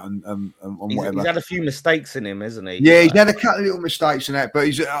him out and whatever. He's had a few mistakes in him, hasn't he? Yeah, he's had a couple of little mistakes in that, but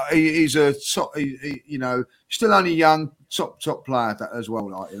he's a top, still only young. Top player as well,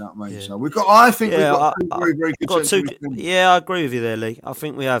 like, you know what I mean. Yeah. So we've got very, very good. I agree with you there, Lee. I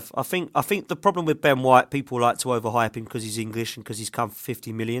think we have. I think the problem with Ben White, people like to overhype him because he's English and because he's come for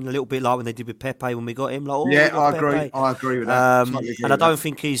 50 million. A little bit like when they did with Pepe when we got him. Like, I agree. I agree with that. And I don't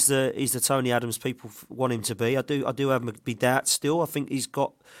think he's the Tony Adams people want him to be. I do have him be doubts still. I think he's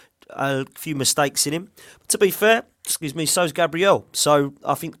got a few mistakes in him. But to be fair, so's Gabriel. So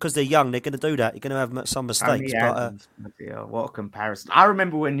I think because they're young, they're going to do that. You're going to have some mistakes. What a comparison! I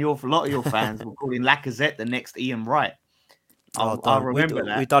remember when a lot of your fans were calling Lacazette the next Ian Wright. I remember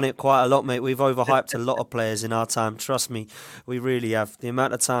that. We've done it quite a lot, mate. We've overhyped a lot of players in our time. Trust me, we really have. The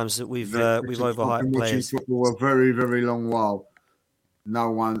amount of times that we've overhyped players. For a very, very long while,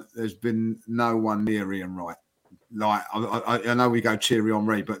 there's been no one near Ian Wright. Like I know we go Thierry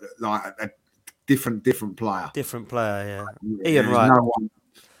Henry, but like a different player. Different player, yeah. Ian Wright.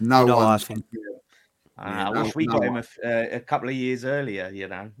 No You know, I one's think- I wish we got him a couple of years earlier, you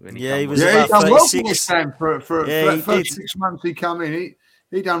know. When Yeah, he come was on. Yeah, he about done well for 36. West Ham for Yeah, that he first did. 6 months he come in.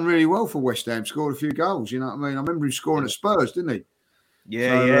 He done really well for West Ham. Scored a few goals. You know what I mean? I remember him scoring at Spurs, didn't he?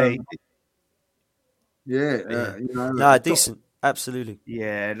 Yeah, So, yeah, Yeah, you know. No, decent. Absolutely.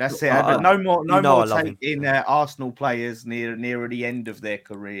 yeah. That's it. I- But no more you know I more love him. taking Arsenal players nearer the end of their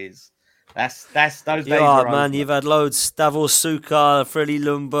careers. That's those days. Yeah, are man, over. you've had loads. Davor Suker, Freddie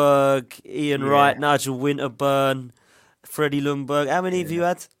Lundberg, Ian Yeah. Wright, Nigel Winterburn, Freddie Lundberg. How many have you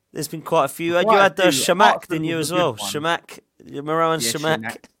had? There's been quite a few. You Quite a had few. Shamak, Hartford didn't you, was as a good well? one. Shamak, Moran Yeah, Shamak.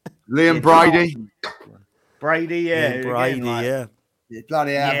 Shamak. Liam Yeah, Brady. Brady, yeah, Ian Brady, again, like, yeah. Yeah,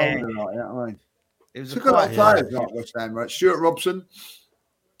 bloody hell, Yeah. hold it like that, I mean. It was Took a lot of Yeah. players like West Ham, right? Stuart Robson.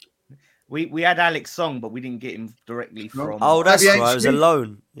 We had Alex Song, but we didn't get him directly from. Oh, that's right. It was a Fabianski.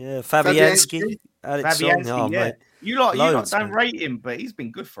 loan. Yeah, Fabianski. Fabianski. Alex Song. Fabianski, Oh, yeah. mate. You lot Loads, don't man. rate him, but he's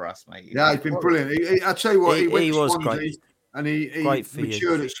been good for us, mate. Yeah, he's been brilliant. I tell you what, He he went to was Swansea great. and he Great for you.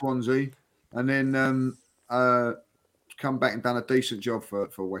 matured at Swansea and then come back and done a decent job for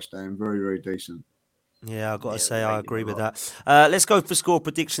West Ham. Very, very decent. Yeah, I've got to Yeah, say, we I rate him agree a with lot. that. Let's go for score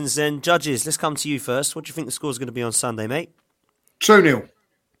predictions then. Judges, let's come to you first. What do you think the score's going to be on Sunday, mate? 2-0.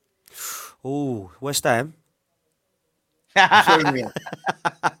 Oh, West Ham. 2-0.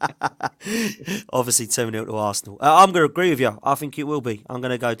 Obviously 2-0 to Arsenal. I'm going to agree with you. I think it will be. I'm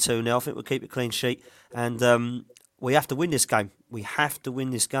going to go 2-0. I think we'll keep a clean sheet. And we have to win this game. We have to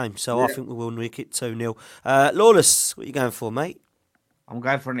win this game. So I Yeah. think we will nick it 2-0. Lawless, what are you going for, mate? I'm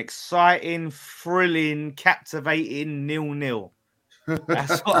going for an exciting, thrilling, captivating 0-0.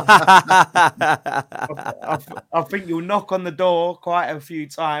 That's what I think you'll knock on the door quite a few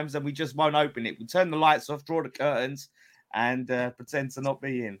times and we just won't open it. We'll turn the lights off, draw the curtains, and pretend to not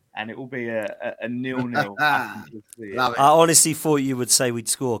be in. And it will be a 0-0. I think you'll see it. Love it. I honestly thought you would say we'd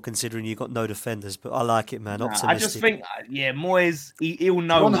score, considering you got no defenders. But I like it, man. Nah, Optimistic. I just think, Moyes, he'll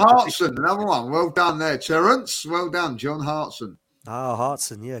know. John Hartson, another one. Well done there, Terence. Well done, John Hartson. Oh,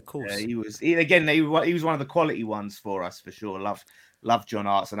 Hartson, yeah, of course. He was one of the quality ones for us for sure. Love John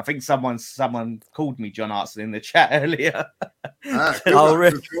Hartson. I think someone called me John Hartson in the chat earlier. Good Oh, luck,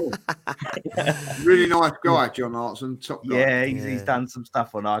 really? for sure. Really nice guy, John Hartson. Top guy. Yeah, he's done some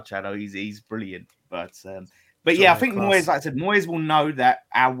stuff on our channel. He's brilliant. But yeah, I think class. Moyes, like I said, Moyes will know that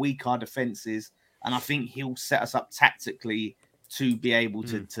how weak our defense is, and I think he'll set us up tactically to be able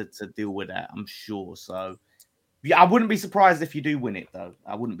to deal with that. I'm sure. So yeah, I wouldn't be surprised if you do win it, though.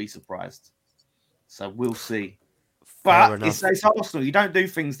 I wouldn't be surprised. So we'll see. Fair But enough. it's Arsenal. You don't do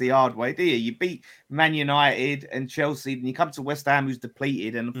things the hard way, do you? You beat Man United and Chelsea, and you come to West Ham, who's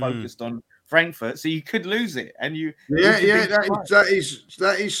depleted and focused on Frankfurt. So you could lose it, and you. Yeah, you could be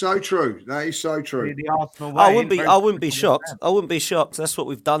that is so true. That is so true. the Arsenal way. I wouldn't be Very shocked. West I wouldn't be shocked. That's what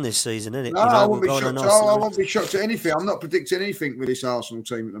we've done this season, isn't it? No, I won't be we're going shocked. on Arsenal. I won't be shocked at anything. I'm not predicting anything with this Arsenal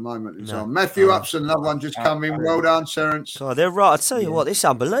team at the moment. in No. time. Matthew No. Upson, another one just come in. Well done, Terence. God, they're right. I tell you what, it's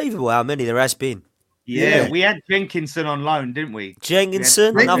unbelievable how many there has been. Yeah, Yeah. we had Jenkinson on loan, didn't we?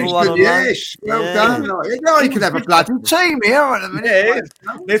 Jenkinson, Yeah. another one on loan. Yes, well Yeah. done. You know, he could have a bloody team here at the minute.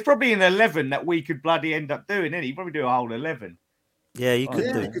 Yeah, there's probably an 11 that we could bloody end up doing, innit? You probably do a whole 11. Yeah, you could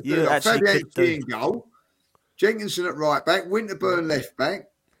Yeah, do. you could You do. actually could Fabianski in do. goal. Jenkinson at right back. Winterburn left back.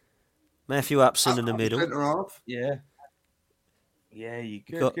 Matthew Upson in the middle. Centre half. Yeah. Yeah, you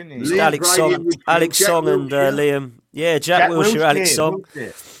could, Got couldn't it's you? Liam Alex Brady Song, with Alex Jack Song and Wilshere. Liam. Yeah, Jack Wilshere, Alex Song,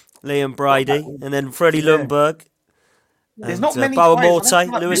 Liam Brady, and then Freddie Yeah. Lundberg. There's And, not many Boa players, Morte, that's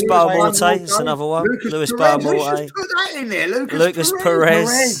not Lewis many Boa players. Morte is another one. Lewis Boa Perez. Let's Morte. just put that in there. Lucas Perez.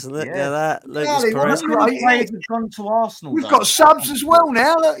 Perez, Look yeah. at that. Lucas Charlie, what Perez. a How many Great. players have gone to Arsenal? We've though? got subs as well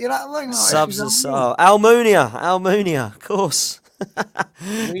now. Look, you know what I mean? Like, Subs this is as unreal. Almunia, of course. We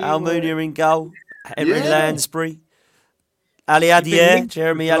Almunia in goal. Henry Yeah. Lansbury. Ali You've been Adier, linked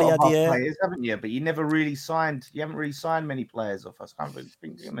Jeremy with a Ali lot of our Adier. players, haven't you? But you never really signed. You haven't really signed many players off us. I can't really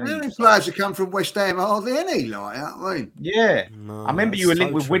think. How many How many you players have come from West Ham? Hardly any, like, you know what I mean? Yeah, No, I remember that's you were so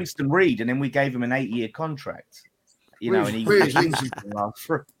linked with true. Winston Reed, and then we gave him an 8-year contract. You know, and he Where's was Lindsay?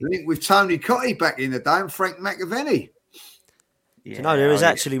 Linked with Tony Cotty back in the day and Frank McAvenny. Do you know, there is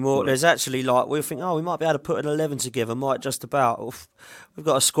actually more. There's actually like we think, oh, we might be able to put an 11 together. Might just about. Oof, we've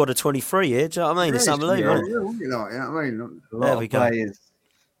got a squad of 23 here. Do you know what I mean? It's unbelievable. isn't it? Like, you know what I mean? a There lot we of go. players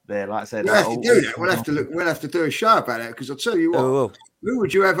there. Like I said, We'll have to all- do that. We'll have to do a show about that because I'll tell you what. Oh, well. Who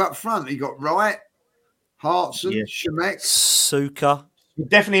would you have up front? You got Wright, Hartson, Yeah. Shemek. Suka.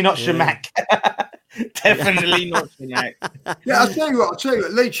 Definitely not Yeah. Shamak. Definitely not Shamak. Yeah, I'll tell you what.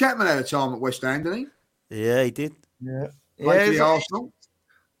 Lee Chapman had a time at West Ham, didn't he? Yeah, he did. Yeah. Played for the Yeah, Arsenal.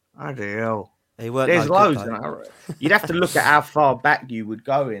 I do. He weren't There's no good, loads. though. You'd have to look at how far back you would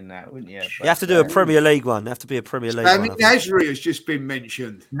go in that, wouldn't you? You have to do a Premier League one. You have to be a Premier League Sammy one. Nasri has just been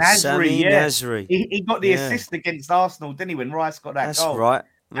mentioned. Nasri, yeah. Nasri. He got the assist against Arsenal, didn't he, when Rice got that goal? That's right.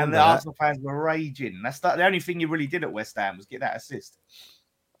 And the Arsenal fans were raging. That's the only thing you really did at West Ham was get that assist.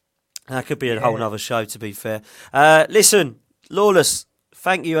 That could be a whole other show, to be fair. Listen, Lawless,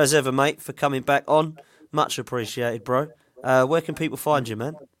 thank you as ever, mate, for coming back on. Much appreciated, bro. Where can people find you,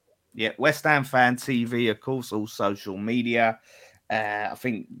 man? Yeah, West Ham Fan TV, of course, all social media. I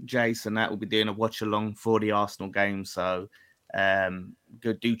think Jason that will be doing a watch along for the Arsenal game, so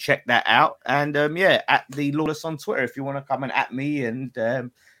do check that out. And at the Lawless on Twitter if you want to come and at me and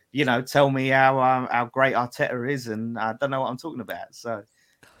tell me how great Arteta is, and I don't know what I'm talking about. So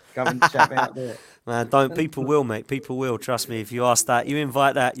come and chat me out there. Man, people will, mate. People will. Trust me. If you ask that, you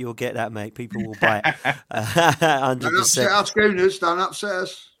invite that, you'll get that, mate. People will buy it. 100%. Don't upset our schooners. Don't upset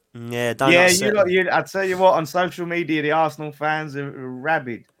us. Yeah, don't upset them. I tell you what, on social media, the Arsenal fans are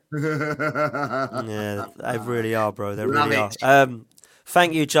rabid. Yeah, they really are, bro. They Love really it. are.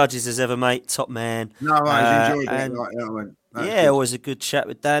 Thank you, Judges, as ever, mate. Top man. No, I enjoyed and- it. Right, yeah, I went, that's Yeah, good. always a good chat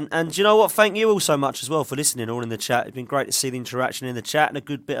with Dan. And you know what? Thank you all so much as well for listening, all in the chat. It's been great to see the interaction in the chat and a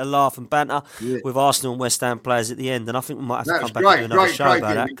good bit of laugh and banter with Arsenal and West Ham players at the end. And I think we might have to That come was back great, and do another great, show great about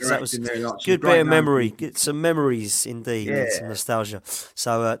that, getting because that was interaction there, like, a some good great bit of moments. memory, get some memories indeed, and some Yeah. nostalgia.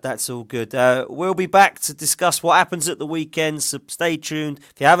 So that's all good. We'll be back to discuss what happens at the weekend, so stay tuned.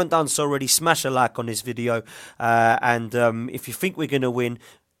 If you haven't done so already, smash a like on this video. And if you think we're going to win,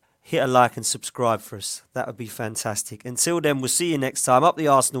 hit a like and subscribe for us. That would be fantastic. Until then, we'll see you next time. Up the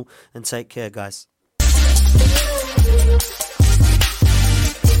Arsenal, and take care, guys.